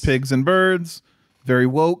message. Yes. Pigs and birds, very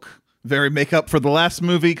woke, very make up for the last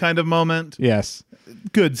movie kind of moment. yes.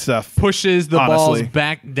 Good stuff. Pushes the Honestly. balls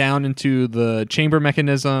back down into the chamber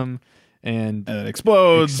mechanism and And it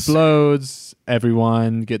explodes. explodes.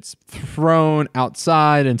 Everyone gets thrown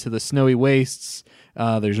outside into the snowy wastes,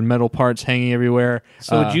 There's metal parts hanging everywhere.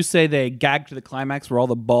 So would you say they gagged to the climax where all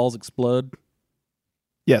the balls explode?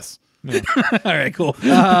 Yes. All right, cool.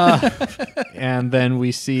 And then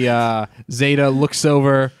we see Zeta looks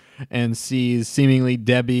over and sees seemingly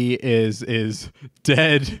Debbie is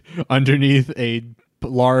dead underneath a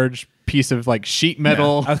large piece of like sheet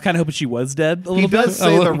metal. I was kind of hoping she was dead. He does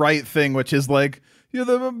say the right thing, which is like,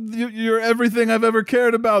 you're everything I've ever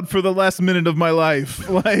cared about for the last minute of my life.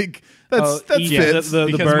 Like that's fits.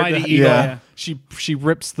 Because bird, Mighty Eagle, she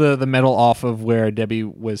rips the metal off of where Debbie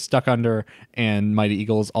was stuck under, and Mighty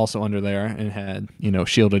Eagle is also under there and had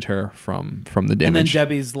shielded her from the damage. And then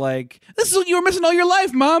Debbie's like, "This is what you were missing all your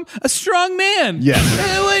life, Mom. A strong man.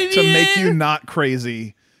 Yes, to make you not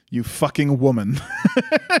crazy." You fucking woman.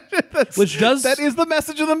 That is the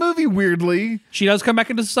message of the movie, weirdly. She does come back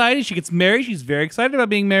into society. She gets married. She's very excited about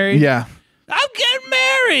being married. Yeah. I'm getting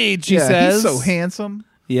married, she says. He's so handsome.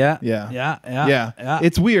 Yeah. Yeah.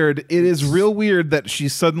 It's weird. It is real weird that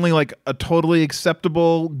she's suddenly like a totally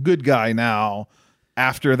acceptable good guy now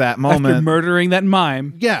after that moment. After murdering that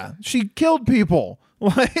mime. Yeah. She killed people.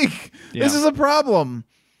 Like, this is a problem.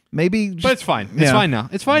 Maybe. But it's fine. It's fine now.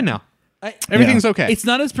 It's fine now. Everything's okay. It's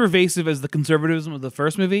not as pervasive as the conservatism of the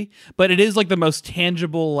first movie, but it is like the most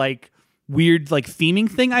tangible, like weird, like theming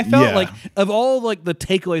thing I felt. Like of all like the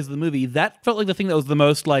takeaways of the movie, that felt like the thing that was the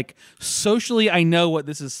most like socially I know what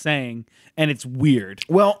this is saying, and it's weird.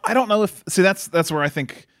 Well, I don't know if that's where I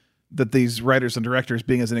think that these writers and directors,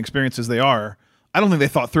 being as inexperienced as they are, I don't think they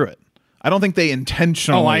thought through it. I don't think they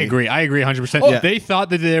intentionally. Oh, I agree 100%. They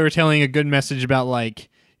thought that they were telling a good message about like,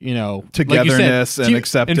 togetherness and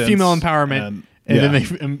acceptance and female empowerment, and then they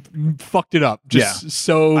fucked it up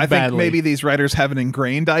so badly. I think maybe these writers have an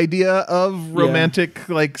ingrained idea of romantic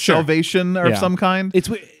salvation of some kind. It's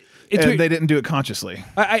and they didn't do it consciously.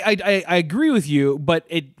 I agree with you, but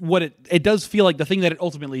it does feel like the thing that it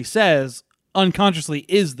ultimately says unconsciously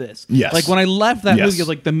is this. Yes. Like when I left that movie, it was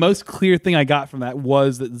like the most clear thing I got from that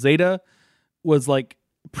was that Zeta was like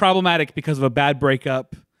problematic because of a bad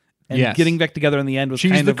breakup. And getting back together in the end was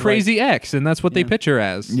she's kind the of crazy ex, and that's what they pitch her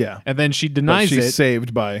as. Yeah. And then she denies she's it.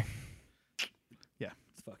 Saved by. Yeah.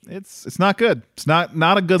 It's not good. It's not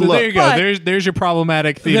a good so look. There you go. There's your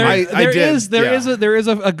problematic theme. There is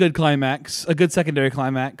a good climax, a good secondary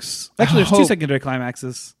climax. Actually, there's two secondary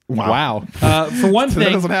climaxes. Wow. For one thing,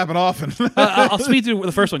 that doesn't happen often. I'll speed through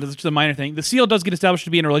the first one because it's just a minor thing. The seal does get established to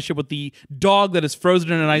be in a relationship with the dog that is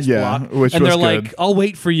frozen in an ice block, and they're good. like, "I'll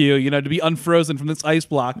wait for you, to be unfrozen from this ice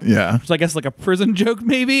block." Yeah, which I guess is like a prison joke,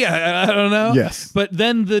 maybe. I don't know. Yes, but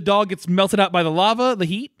then the dog gets melted out by the lava, the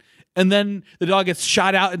heat. And then the dog gets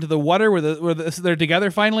shot out into the water where they're together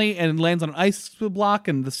finally and lands on an ice block.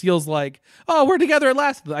 And the seal's like, "Oh, we're together at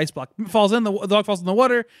last." The ice block falls in, the dog falls in the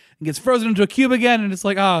water and gets frozen into a cube again. And it's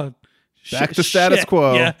like, oh, back to status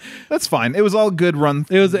quo. Yeah. That's fine. It was all good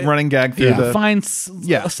running gag through the fine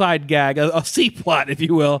side gag, a C plot, if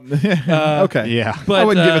you will. Okay. Yeah. But, I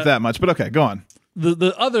wouldn't give it that much, but okay, go on.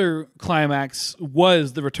 The other climax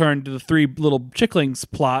was the return to the three little chicklings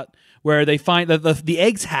plot, where they find that the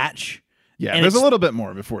eggs hatch. Yeah, there's a little bit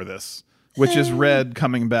more before this, which is Red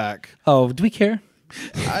coming back. Oh, do we care?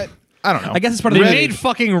 I don't know. I guess it's part of they the made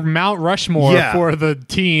fucking Mount Rushmore for the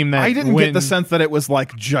team. That I didn't get the sense that it was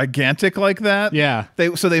like gigantic like that. Yeah.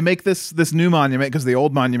 So they make this new monument because the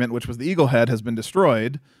old monument, which was the Eagle Head, has been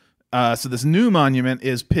destroyed. So this new monument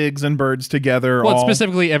is pigs and birds together. Well,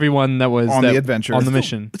 specifically everyone that was on the adventure, on the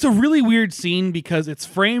mission. It's a really weird scene because it's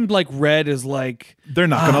framed like Red is like, they're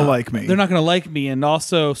not gonna like me. They're not gonna like me, and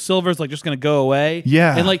also Silver's like just gonna go away.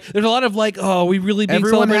 Yeah, and like there's a lot of like, oh, we really being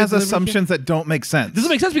everyone celebrated has assumptions that don't make sense. Doesn't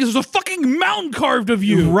make sense because there's a fucking mountain carved of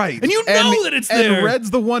you, right? And you know that it's there. And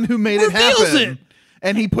Red's the one who made it happen,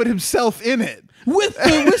 and he put himself in it. With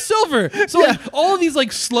Silver, so like all of these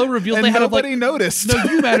like slow reveals and they had nobody of like noticed. No,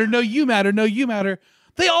 you matter. No, you matter. No, you matter.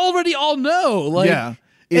 They already all know. Like, yeah,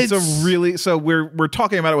 it's a really we're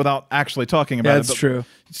talking about it without actually talking about it. That's true.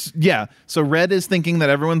 Yeah, so Red is thinking that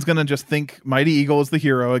everyone's gonna just think Mighty Eagle is the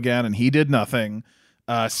hero again, and he did nothing.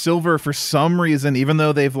 Silver, for some reason, even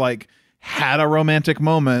though they've like had a romantic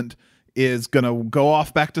moment, is gonna go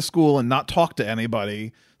off back to school and not talk to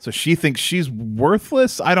anybody. So she thinks she's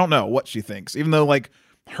worthless. I don't know what she thinks, even though like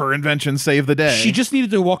her invention saved the day. She just needed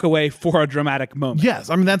to walk away for a dramatic moment. Yes,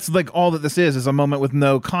 I mean that's like all that this is a moment with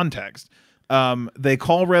no context. They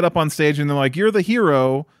call Red up on stage and they're like, "You're the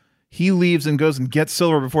hero." He leaves and goes and gets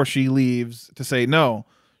Silver before she leaves to say, "No,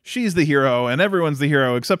 she's the hero and everyone's the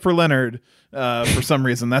hero except for Leonard." For some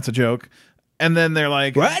reason, that's a joke. And then they're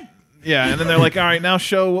like, "What?" Yeah, and then they're like, "All right, now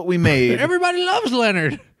show what we made." Everybody loves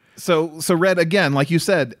Leonard. So Red, again, like you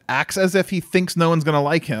said, acts as if he thinks no one's going to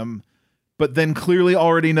like him, but then clearly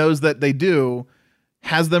already knows that they do,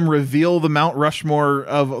 has them reveal the Mount Rushmore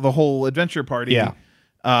of the whole adventure party. Yeah.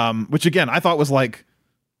 Which again, I thought was like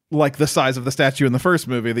the size of the statue in the first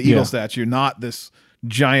movie, the eagle statue, not this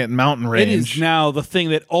giant mountain range. It is now the thing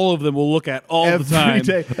that all of them will look at all the time.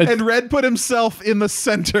 Day. And Red put himself in the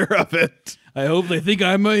center of it. I hope they think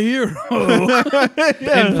I'm a hero.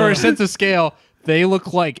 And for a sense of scale, they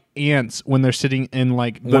look like ants when they're sitting in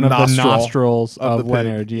like one of the nostrils of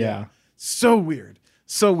Leonard. Yeah. So weird.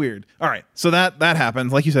 So weird. All right. So that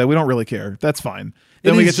happens. Like you said, we don't really care. That's fine.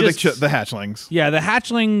 Then we get to the hatchlings. Yeah, the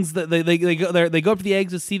hatchlings. They go up to the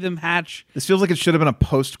eggs to see them hatch. This feels like it should have been a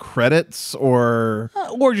post credits or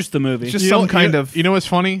just the movie. Just some kind of. You know what's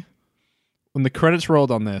funny? When the credits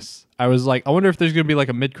rolled on this, I was like, I wonder if there's going to be like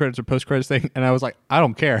a mid credits or post credits thing, and I was like, I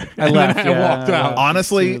don't care. I left. I walked out.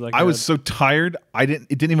 Honestly, I was so tired. It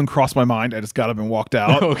didn't even cross my mind. I just got up and walked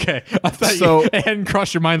out. Okay, I thought it hadn't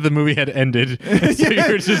crossed your mind the movie had ended. So you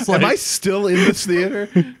were just like, am I still in this theater?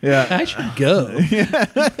 Yeah, I should go.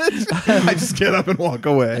 I just get up and walk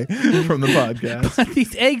away from the podcast. But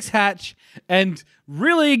these eggs hatch, and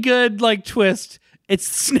really good twist. It's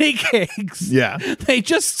snake eggs. Yeah. They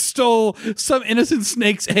just stole some innocent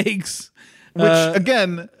snake's eggs. Which,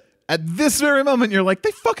 again, at this very moment, you're like,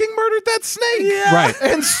 they fucking murdered that snake. Yeah. Right.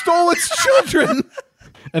 And stole its children.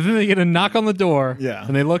 And then they get a knock on the door. Yeah.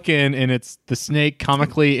 And they look in, and it's the snake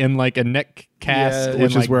comically in like a neck cast, and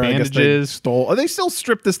which is where bandages. I guess they stole. Oh, they still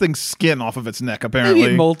stripped this thing's skin off of its neck, apparently.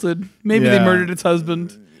 Maybe it molted. Maybe they murdered its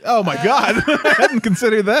husband. Oh my God. I hadn't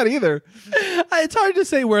considered that either. It's hard to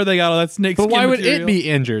say where they got all that snake skin But why would material. it be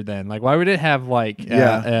injured then? Like, why would it have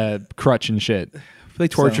a crutch and shit? They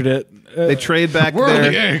tortured it. They trade back Where are the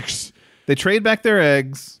their eggs? They trade back their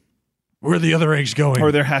eggs. Where are the other eggs going?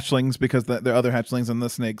 Or their hatchlings, because they're other hatchlings and the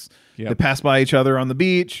snakes. Yep. They pass by each other on the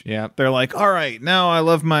beach. Yep. They're like, all right, now I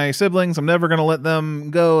love my siblings. I'm never going to let them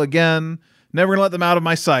go again. Never going to let them out of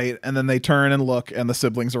my sight. And then they turn and look, and the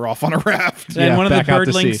siblings are off on a raft. And one of the back out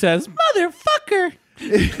to birdlings sea. says, "Motherfucker."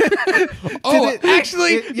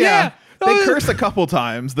 Actually, yeah. They curse a couple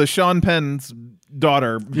times. The Sean Penn's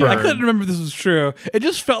daughter bird. I couldn't remember if this was true. It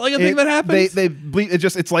just felt like a thing that happens. They bleep.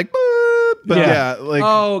 It's like, boop,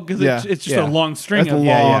 but because it's just a long string That's of a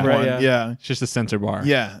long right, one. Yeah. It's just a censor bar.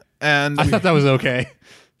 Yeah. And I thought that was okay.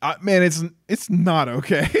 man, it's not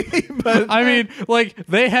okay. But I mean,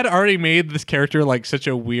 they had already made this character such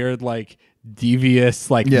a weird, devious,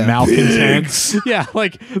 malcontent. Yeah,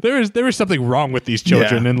 there was something wrong with these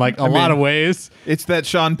children in a lot of ways. It's that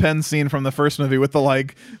Sean Penn scene from the first movie with the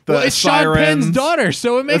it's sirens. Sean Penn's daughter,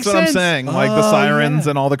 so it makes sense. That's what sense. I'm saying. The sirens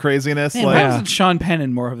and all the craziness. Man, why wasn't Sean Penn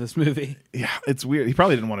in more of this movie? Yeah, it's weird. He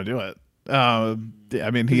probably didn't want to do it. I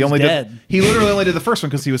mean, he literally only did the first one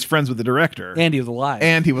because he was friends with the director. And he was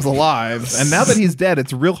alive. And now that he's dead,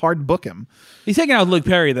 it's real hard to book him. He's hanging out with Luke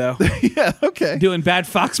Perry, though. Yeah, okay. Doing bad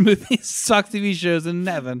Fox movies, Fox TV shows in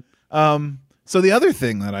heaven. So the other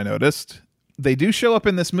thing that I noticed, they do show up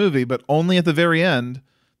in this movie, but only at the very end.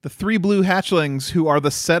 The three blue hatchlings who are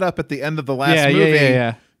the setup at the end of the last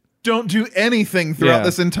movie don't do anything throughout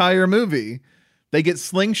this entire movie. They get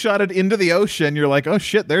slingshotted into the ocean. You're like, oh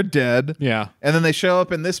shit, they're dead. Yeah. And then they show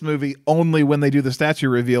up in this movie only when they do the statue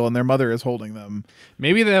reveal and their mother is holding them.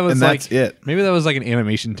 Maybe that was that's it. Maybe that was an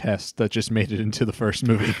animation test that just made it into the first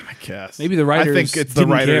movie. I guess. Maybe the writers. I think it's the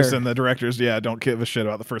writers and the directors. Yeah, don't give a shit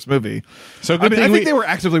about the first movie. So I think they were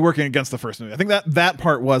actively working against the first movie. I think that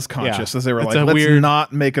part was conscious as they were let's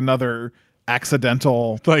not make another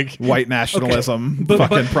accidental white nationalism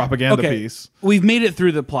fucking propaganda piece. We've made it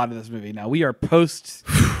through the plot of this movie now. We are post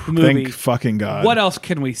the movie. Thank fucking God. What else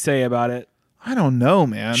can we say about it? I don't know,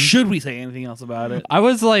 man. Should we say anything else about it? I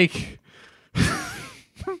was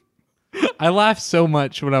I laughed so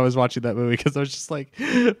much when I was watching that movie because I was just like,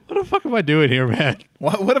 what the fuck am I doing here, man?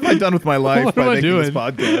 What have I done with my life by making this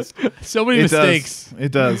podcast? So many mistakes.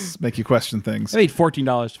 It does make you question things. I paid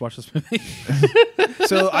 $14 to watch this movie.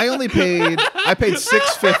 So I paid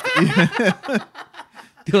 $6.50.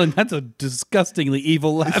 Dylan, that's a disgustingly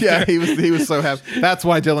evil laughter. Yeah, he was so happy. That's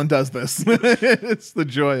why Dylan does this. It's the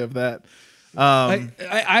joy of that.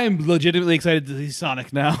 I am legitimately excited to see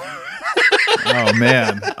Sonic now. Oh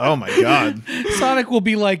man! Oh my God! Sonic will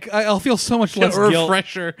be I'll feel so much less guilt.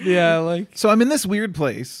 Fresher. Yeah, So I'm in this weird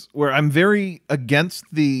place where I'm very against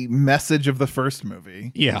the message of the first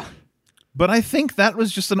movie. Yeah. But I think that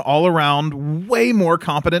was just an all-around, way more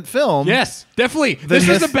competent film. Yes, definitely. This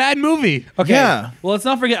was a bad movie. Okay. Yeah. Well, let's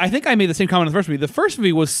not forget. I think I made the same comment on the first movie. The first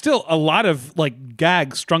movie was still a lot of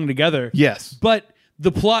gags strung together. Yes. But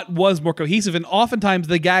the plot was more cohesive, and oftentimes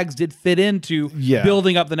the gags did fit into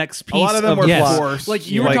building up the next piece. A lot of them were forced. Like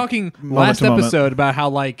you were talking last episode about how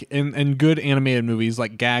like in good animated movies,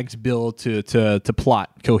 like gags build to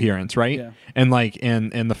plot coherence, right? Yeah. And like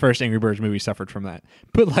and the first Angry Birds movie suffered from that.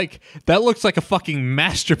 But like that looks like a fucking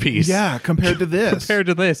masterpiece. Yeah, compared to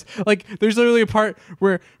this. Like there's literally a part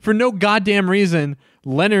where for no goddamn reason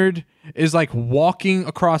Leonard is like walking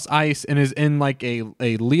across ice and is in like a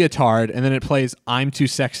leotard, and then it plays "I'm Too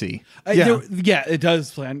Sexy." It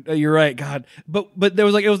does play. You're right, God. But there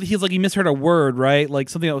was like he misheard a word, right? Like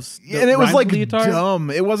something else. And it was like leotard. Dumb.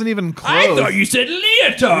 It wasn't even close. I thought you said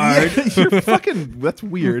leotard. Yeah, you're fucking. That's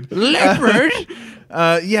weird. Leopard.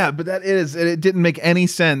 But it didn't make any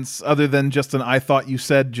sense other than just an "I thought you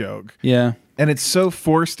said" joke. Yeah, and it's so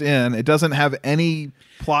forced in. It doesn't have any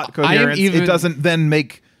plot coherence. It doesn't then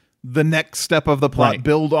make the next step of the plot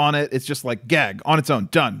build on it. It's just like gag on its own,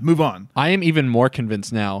 done, move on. I am even more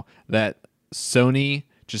convinced now that Sony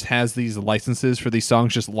just has these licenses for these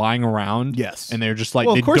songs just lying around. Yes, and they're just like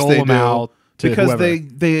they dole them out to because whoever.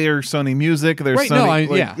 they are Sony Music. They're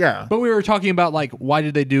Sony. Yeah. But we were talking about like why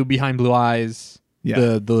did they do Behind Blue Eyes?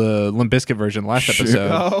 Yeah. The Limp Bizkit version last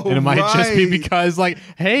episode. And it might just be because like,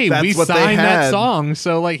 hey, we signed that song,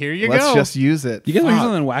 so like here you go. Let's just use it. You guys want to hear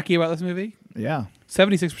something wacky about this movie? Yeah.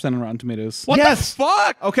 76% on Rotten Tomatoes. What the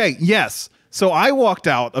fuck? Okay, yes. So I walked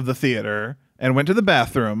out of the theater and went to the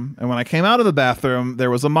bathroom, and when I came out of the bathroom, there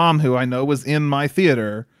was a mom who I know was in my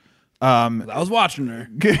theater. I was watching her.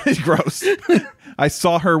 Gross. I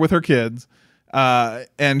saw her with her kids,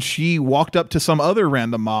 and she walked up to some other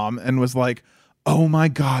random mom and was like, "Oh my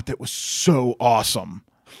God, that was so awesome."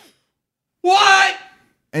 What?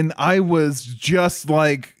 And I was just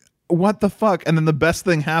like, what the fuck? And then the best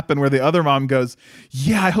thing happened where the other mom goes,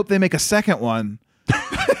 "Yeah, I hope they make a second one."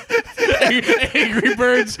 Angry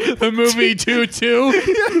Birds, the movie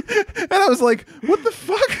 2-2. And I was like, what the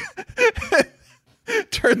fuck?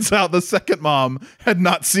 Turns out the second mom had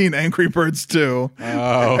not seen Angry Birds 2.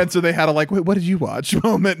 Oh. And so they had a like, wait, what did you watch?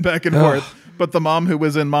 Moment back and forth. But the mom who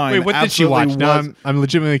was in mine. Wait, what did she watch? Now I'm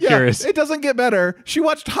legitimately curious. It doesn't get better. She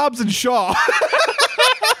watched Hobbs and Shaw.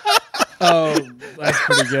 Oh, that's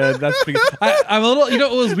pretty good. That's pretty good. I'm a little,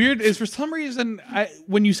 what was weird is for some reason,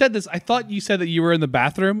 when you said this, I thought you said that you were in the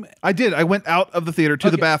bathroom. I did. I went out of the theater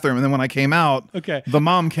to the bathroom, and then when I came out, the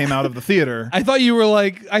mom came out of the theater. I thought you were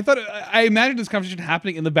like, I imagined this conversation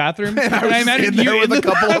happening in the bathroom. And I imagined you in the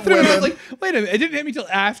couple of women. I was like, wait a minute, it didn't hit me till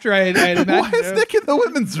after I had imagined. Why is Nick in the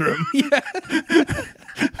women's room? Yeah.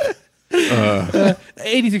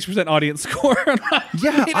 86% audience score.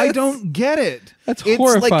 Yeah, I don't get it. That's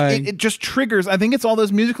horrifying. Like, it just triggers. I think it's all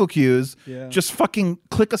those musical cues. Yeah. Just fucking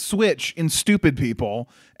click a switch in stupid people,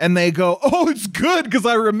 and they go, "Oh, it's good because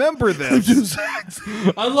I remember this."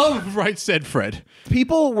 I love Right Said Fred.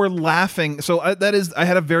 People were laughing. So I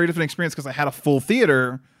had a very different experience because I had a full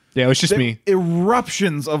theater. Yeah, it was just me.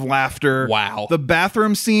 Eruptions of laughter. Wow. The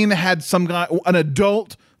bathroom scene had some guy, an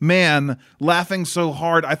adult man, laughing so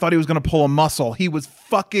hard I thought he was going to pull a muscle. He was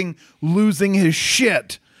fucking losing his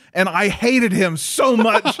shit. And I hated him so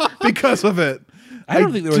much because of it. I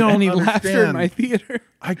don't think there was any laughter in my theater.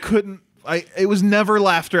 I couldn't. It was never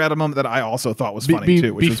laughter at a moment that I also thought was funny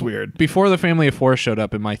too, which was weird. Before the Family of Four showed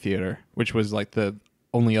up in my theater, which was like the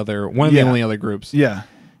only other groups. Yeah.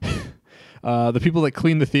 The people that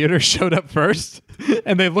cleaned the theater showed up first,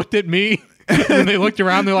 and they looked at me, and they looked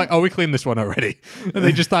around. They're like, "Oh, we cleaned this one already," and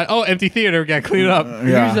they just thought, "Oh, empty theater, gotta clean it up."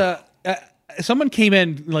 Yeah. Someone came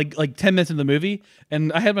in like 10 minutes into the movie,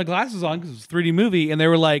 and I had my glasses on because it was a 3D movie, and they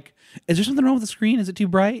were like, "Is there something wrong with the screen? Is it too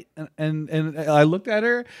bright?" And I looked at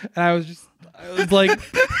her, and I was like.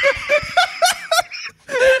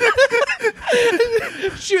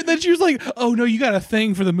 Then she was like, "Oh no, you got a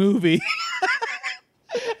thing for the movie."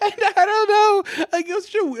 And I don't know, like it was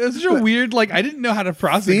such a weird, like I didn't know how to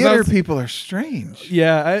process. Theater people are strange.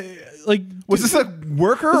 Yeah, was this a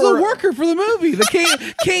worker? It was a worker for the movie that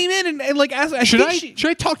came in and like asked. Should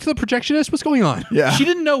I talk to the projectionist? What's going on? Yeah, she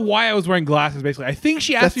didn't know why I was wearing glasses. Basically, I think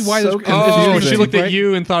she asked me why. She looked at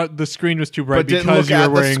you and thought the screen was too bright because you were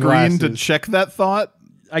wearing glasses. To check that thought.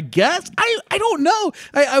 I guess I don't know.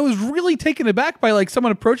 I was really taken aback by like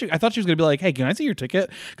someone approaching. I thought she was gonna be like, "Hey, can I see your ticket?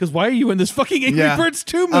 Because why are you in this fucking Angry Birds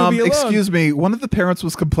 2 movie alone?" Excuse me. One of the parents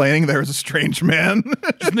was complaining there was a strange man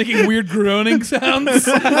just making weird groaning sounds.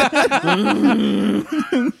 Be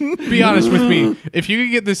honest with me. If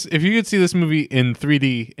you could see this movie in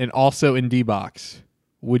 3D and also in D-Box,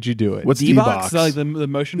 would you do it? What's D-Box? D-Box? Like the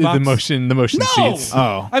motion box? The motion No! seats.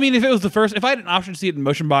 Oh. I mean, if I had an option to see it in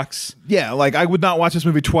motion box, Yeah, like I would not watch this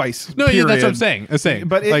movie twice. No, yeah, that's what period. I'm saying.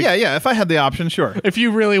 But Like, yeah, if I had the option, sure. if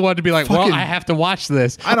you really wanted to be like, Fucking- well, I have to watch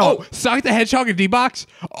this. I don't- Oh, Sonic the Hedgehog and D-Box?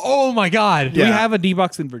 Oh my God. Yeah. we have a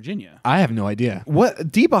D-Box in Virginia. I have no idea.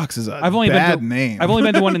 What D-Box is a I've only bad been to, name. I've only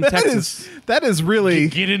been to one in That Texas. that is really.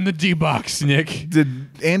 Get in the D-Box, Nick. Did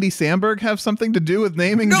Andy Samberg have something to do with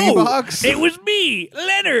naming D-Box? it was me,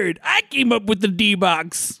 Leonard. I came up with the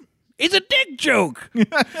D-Box. It's a dick joke.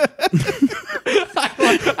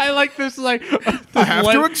 I like this, like, I have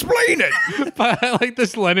to explain it. but I like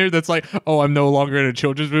this Leonard that's like, oh, I'm no longer in a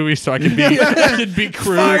children's movie, so I can be, I can be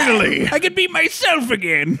crude. Finally. I can be myself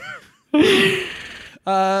again.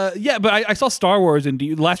 Yeah, but I saw Star Wars in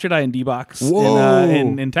Last Jedi in D-Box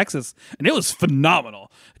in Texas, and it was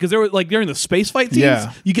phenomenal because there were like during the space fight scenes,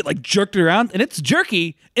 Yeah. you get like jerked around, and it's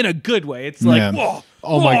jerky in a good way. It's like, Man. whoa,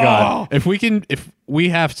 Oh my whoa. God! If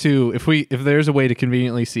there's a way to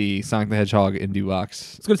conveniently see Sonic the Hedgehog in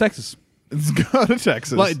D-Box, Let's go to Texas. Let's go to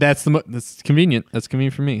Texas. like that's convenient. That's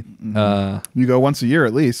convenient for me. You go once a year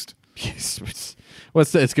at least.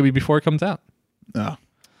 What's that? It's gonna be before it comes out. Oh,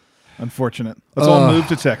 unfortunate. Let's all move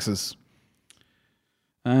to Texas.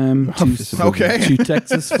 Okay. to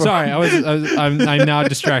Texas. Sorry, I'm now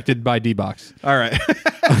distracted by D-Box. All right.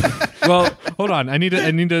 Well, hold on. I need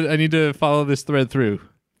to follow this thread through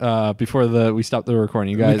before we stop the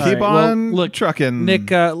recording. You guys, Keep All right, on well, look, trucking. Nick,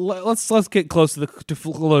 let's get close to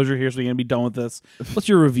full closure here, so we can be done with this. What's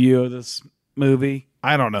your review of this movie?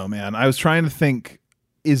 I don't know, man. I was trying to think,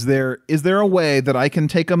 is there a way that I can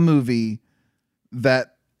take a movie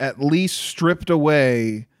that at least stripped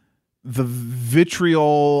away the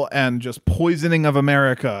vitriol and just poisoning of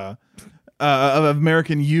America, of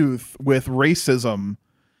American youth with racism,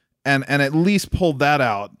 and at least pulled that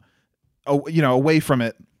out, away from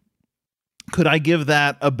it? Could I give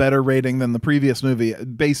that a better rating than the previous movie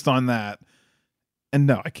based on that? And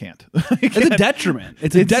no, I can't. It's a detriment.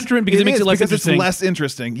 It's a detriment because it makes it less interesting. It's less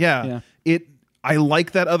interesting. Yeah. I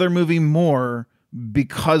like that other movie more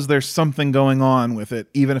because there's something going on with it,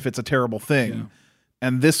 even if it's a terrible thing. Yeah.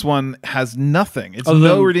 And this one has nothing. It's Other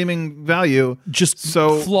no than redeeming value. Just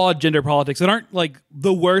flawed gender politics that aren't like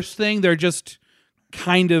the worst thing. They're just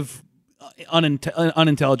kind of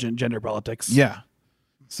unintelligent gender politics. Yeah.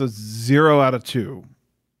 So 0 out of 2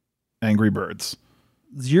 Angry Birds.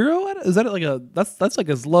 0 out of, is that like that's like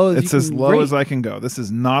as low as It's you as can low rate. as I can go. This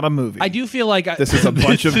is not a movie. I do feel like This is a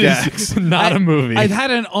bunch of gags. Not a movie. I've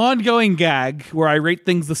had an ongoing gag where I rate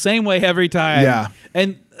things the same way every time. Yeah.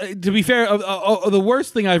 And to be fair, the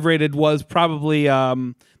worst thing I've rated was probably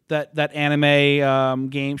that anime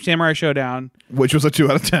game, Samurai Showdown. Which was a 2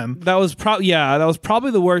 out of 10. That was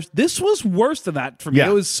probably the worst. This was worse than that for me. Yeah.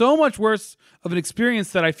 It was so much worse of an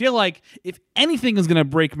experience that I feel like if anything is going to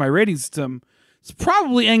break my rating system, it's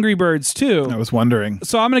probably Angry Birds 2. I was wondering.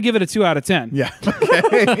 So I'm going to give it a 2 out of 10. Yeah.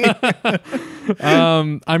 Okay.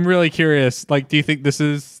 I'm really curious. Like, do you think is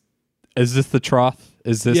this the trough?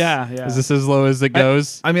 Is this Is this as low as it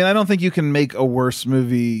goes? I mean, I don't think you can make a worse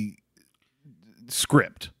movie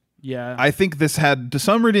script. Yeah. I think this had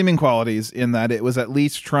some redeeming qualities in that it was at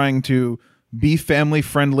least trying to be family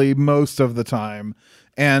friendly most of the time,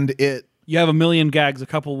 and you have a million gags, a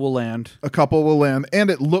couple will land, and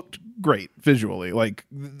it looked great visually. Like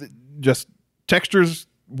just textures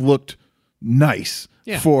looked nice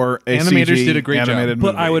for a Animators CG did a great job. animated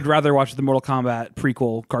but movie. I would rather watch the Mortal Kombat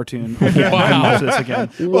prequel cartoon again than watch this again.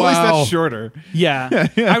 Well, at least that's shorter. Yeah.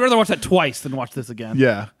 I'd rather watch that twice than watch this again.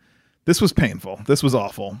 Yeah, this was painful. This was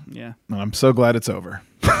awful. Yeah. And I'm so glad it's over.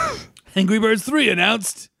 Angry Birds 3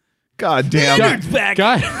 announced. God damn Leonard's it! back.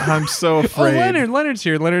 God. I'm so Oh, afraid. Leonard's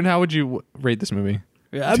here. Leonard, how would you rate this movie?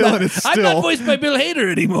 I'm Dylan not voiced by Bill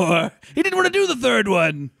Hader anymore. He didn't want to do the third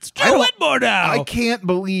one. It's Joe Wetmore now. I can't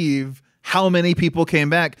believe how many people came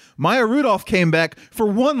back. Maya Rudolph came back for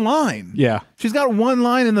one line. Yeah. She's got one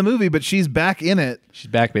line in the movie, but she's back in it. She's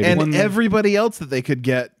back, baby. And everybody else that they could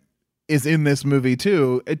get is in this movie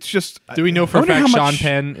too. It's just do we know for a wonder fact how Sean much-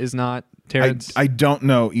 Penn is not Terrence? I don't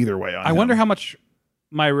know either way on I wonder him. how much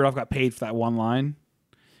Maya Rudolph got paid for that one line.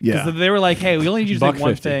 Yeah. Because they were like, hey, we only need you to say $1.50.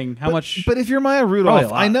 one thing. How much? But if you're Maya Probably a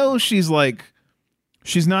Rudolph, lot. I know she's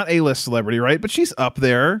not A-list celebrity, right? But she's up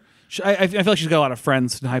there. I feel like she's got a lot of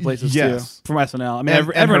friends in high places Yes. too. From SNL. I mean,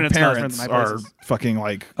 And everyone her in SNL has friends parents in high are places. fucking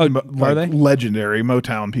like, Oh, like are they? legendary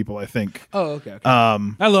Motown people, I think. Oh, okay.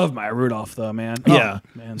 Um, I love Maya Rudolph though, man. Yeah. Oh,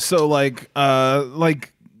 man. So I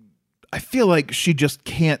feel like she just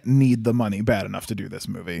can't need the money bad enough to do this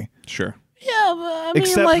movie. Sure. Yeah, but I mean,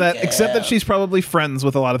 except that she's probably friends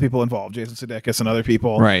with a lot of people involved, Jason Sudeikis and other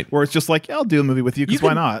people. Right. Where it's just like, yeah, I'll do a movie with you because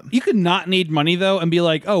why not? You could not need money though, and be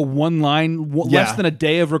like, oh, one line, less than a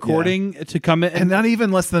day of recording to come in, and not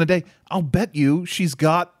even less than a day. I'll bet you she's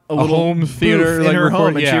got a little home theater in her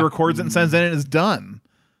home, and she records it and sends it in, and it's done.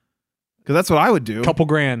 Because that's what I would do. Couple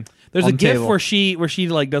grand. There's a GIF where she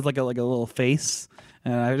like does like a little face.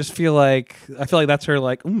 And I just feel like that's her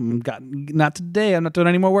like, not today. I'm not doing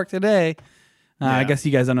any more work today. I guess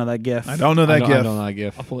you guys don't know that GIF. I don't know that GIF. I don't know that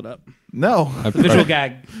GIF. I'll pull it up. No. Visual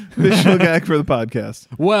gag. Visual gag for the podcast.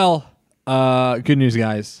 Well, good news,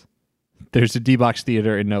 guys. There's a D-Box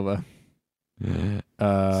theater in Nova.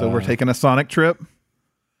 So we're taking a Sonic trip.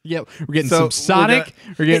 Yep, we're getting some Sonic.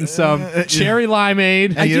 We're getting some cherry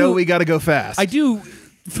limeade. And we got to go fast. I do.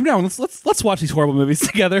 From now on, let's watch these horrible movies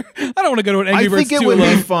together. I don't want to go to an Angry Birds 2 alone. I think it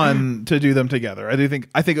would be fun to do them together. I think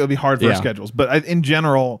it would be hard for our schedules, but in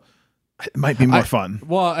general, it might be more fun.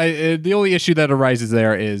 Well, the only issue that arises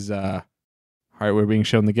there is, all right, we're being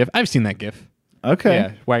shown the GIF. I've seen that GIF. Okay.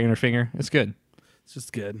 Yeah, wagging her finger. It's good. It's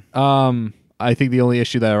just good. I think the only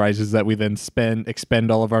issue that arises is that we then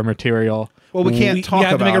expend all of our material. Well, we can't talk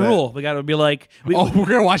about it. We have to make a rule. We got to be like, we're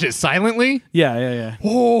gonna watch it silently. Yeah.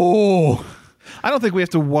 Oh. I don't think we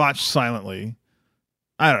have to watch silently.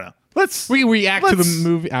 I don't know. We react to the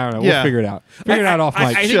movie. I don't know. We'll figure it out. Figure it out off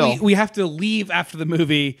mic. I think we have to leave after the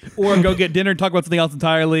movie, or go get dinner and talk about something else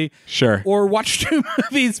entirely. Sure. Or watch 2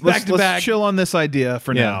 movies back to back. Let's chill on this idea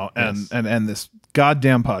for now and end this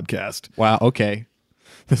goddamn podcast. Wow. Okay.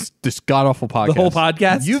 This god awful podcast. The whole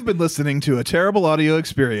podcast. You've been listening to A Terrible Audio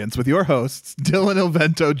Experience with your hosts Dylan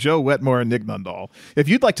Ilvento, Joe Wetmore, and Nick Nundahl. If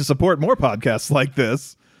you'd like to support more podcasts like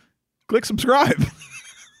this, click subscribe.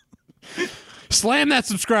 Slam that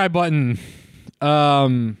subscribe button.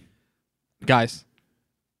 Guys,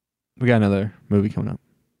 we got another movie coming up.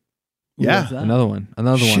 Yeah. Another one.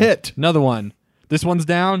 Shit. Another one. This one's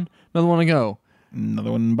down. Another one to go.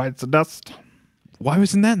 Another one bites the dust. Why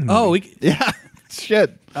wasn't that in the movie? Yeah.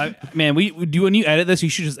 Shit. Man, when you edit this, you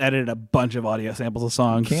should just edit a bunch of audio samples of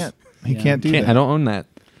songs. He can't do that. I don't own that.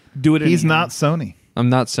 Do it. He's not Sony. I'm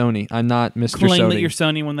not Sony. I'm not Mr. Claim Sony. that you're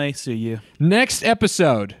Sony when they sue you. Next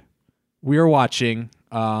episode, we are watching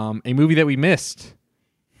a movie that we missed.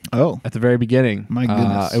 Oh, at the very beginning. My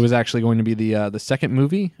goodness. It was actually going to be the second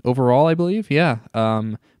movie overall, I believe. Yeah.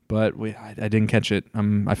 But I didn't catch it.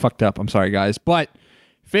 I fucked up. I'm sorry, guys. But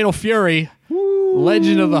Fatal Fury,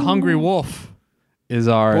 Legend of the Hungry Wolf is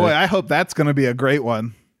our... Boy, I hope that's going to be a great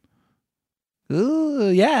one. Ooh,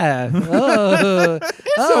 yeah.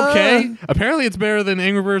 It's okay. Apparently, it's better than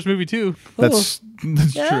Angry Birds Movie 2. That's true.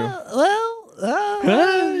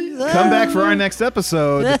 Come back for our next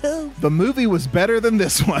episode. The movie was better than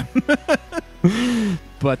this one.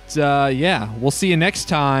 But yeah, we'll see you next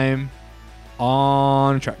time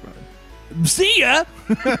on Track Mode. See ya.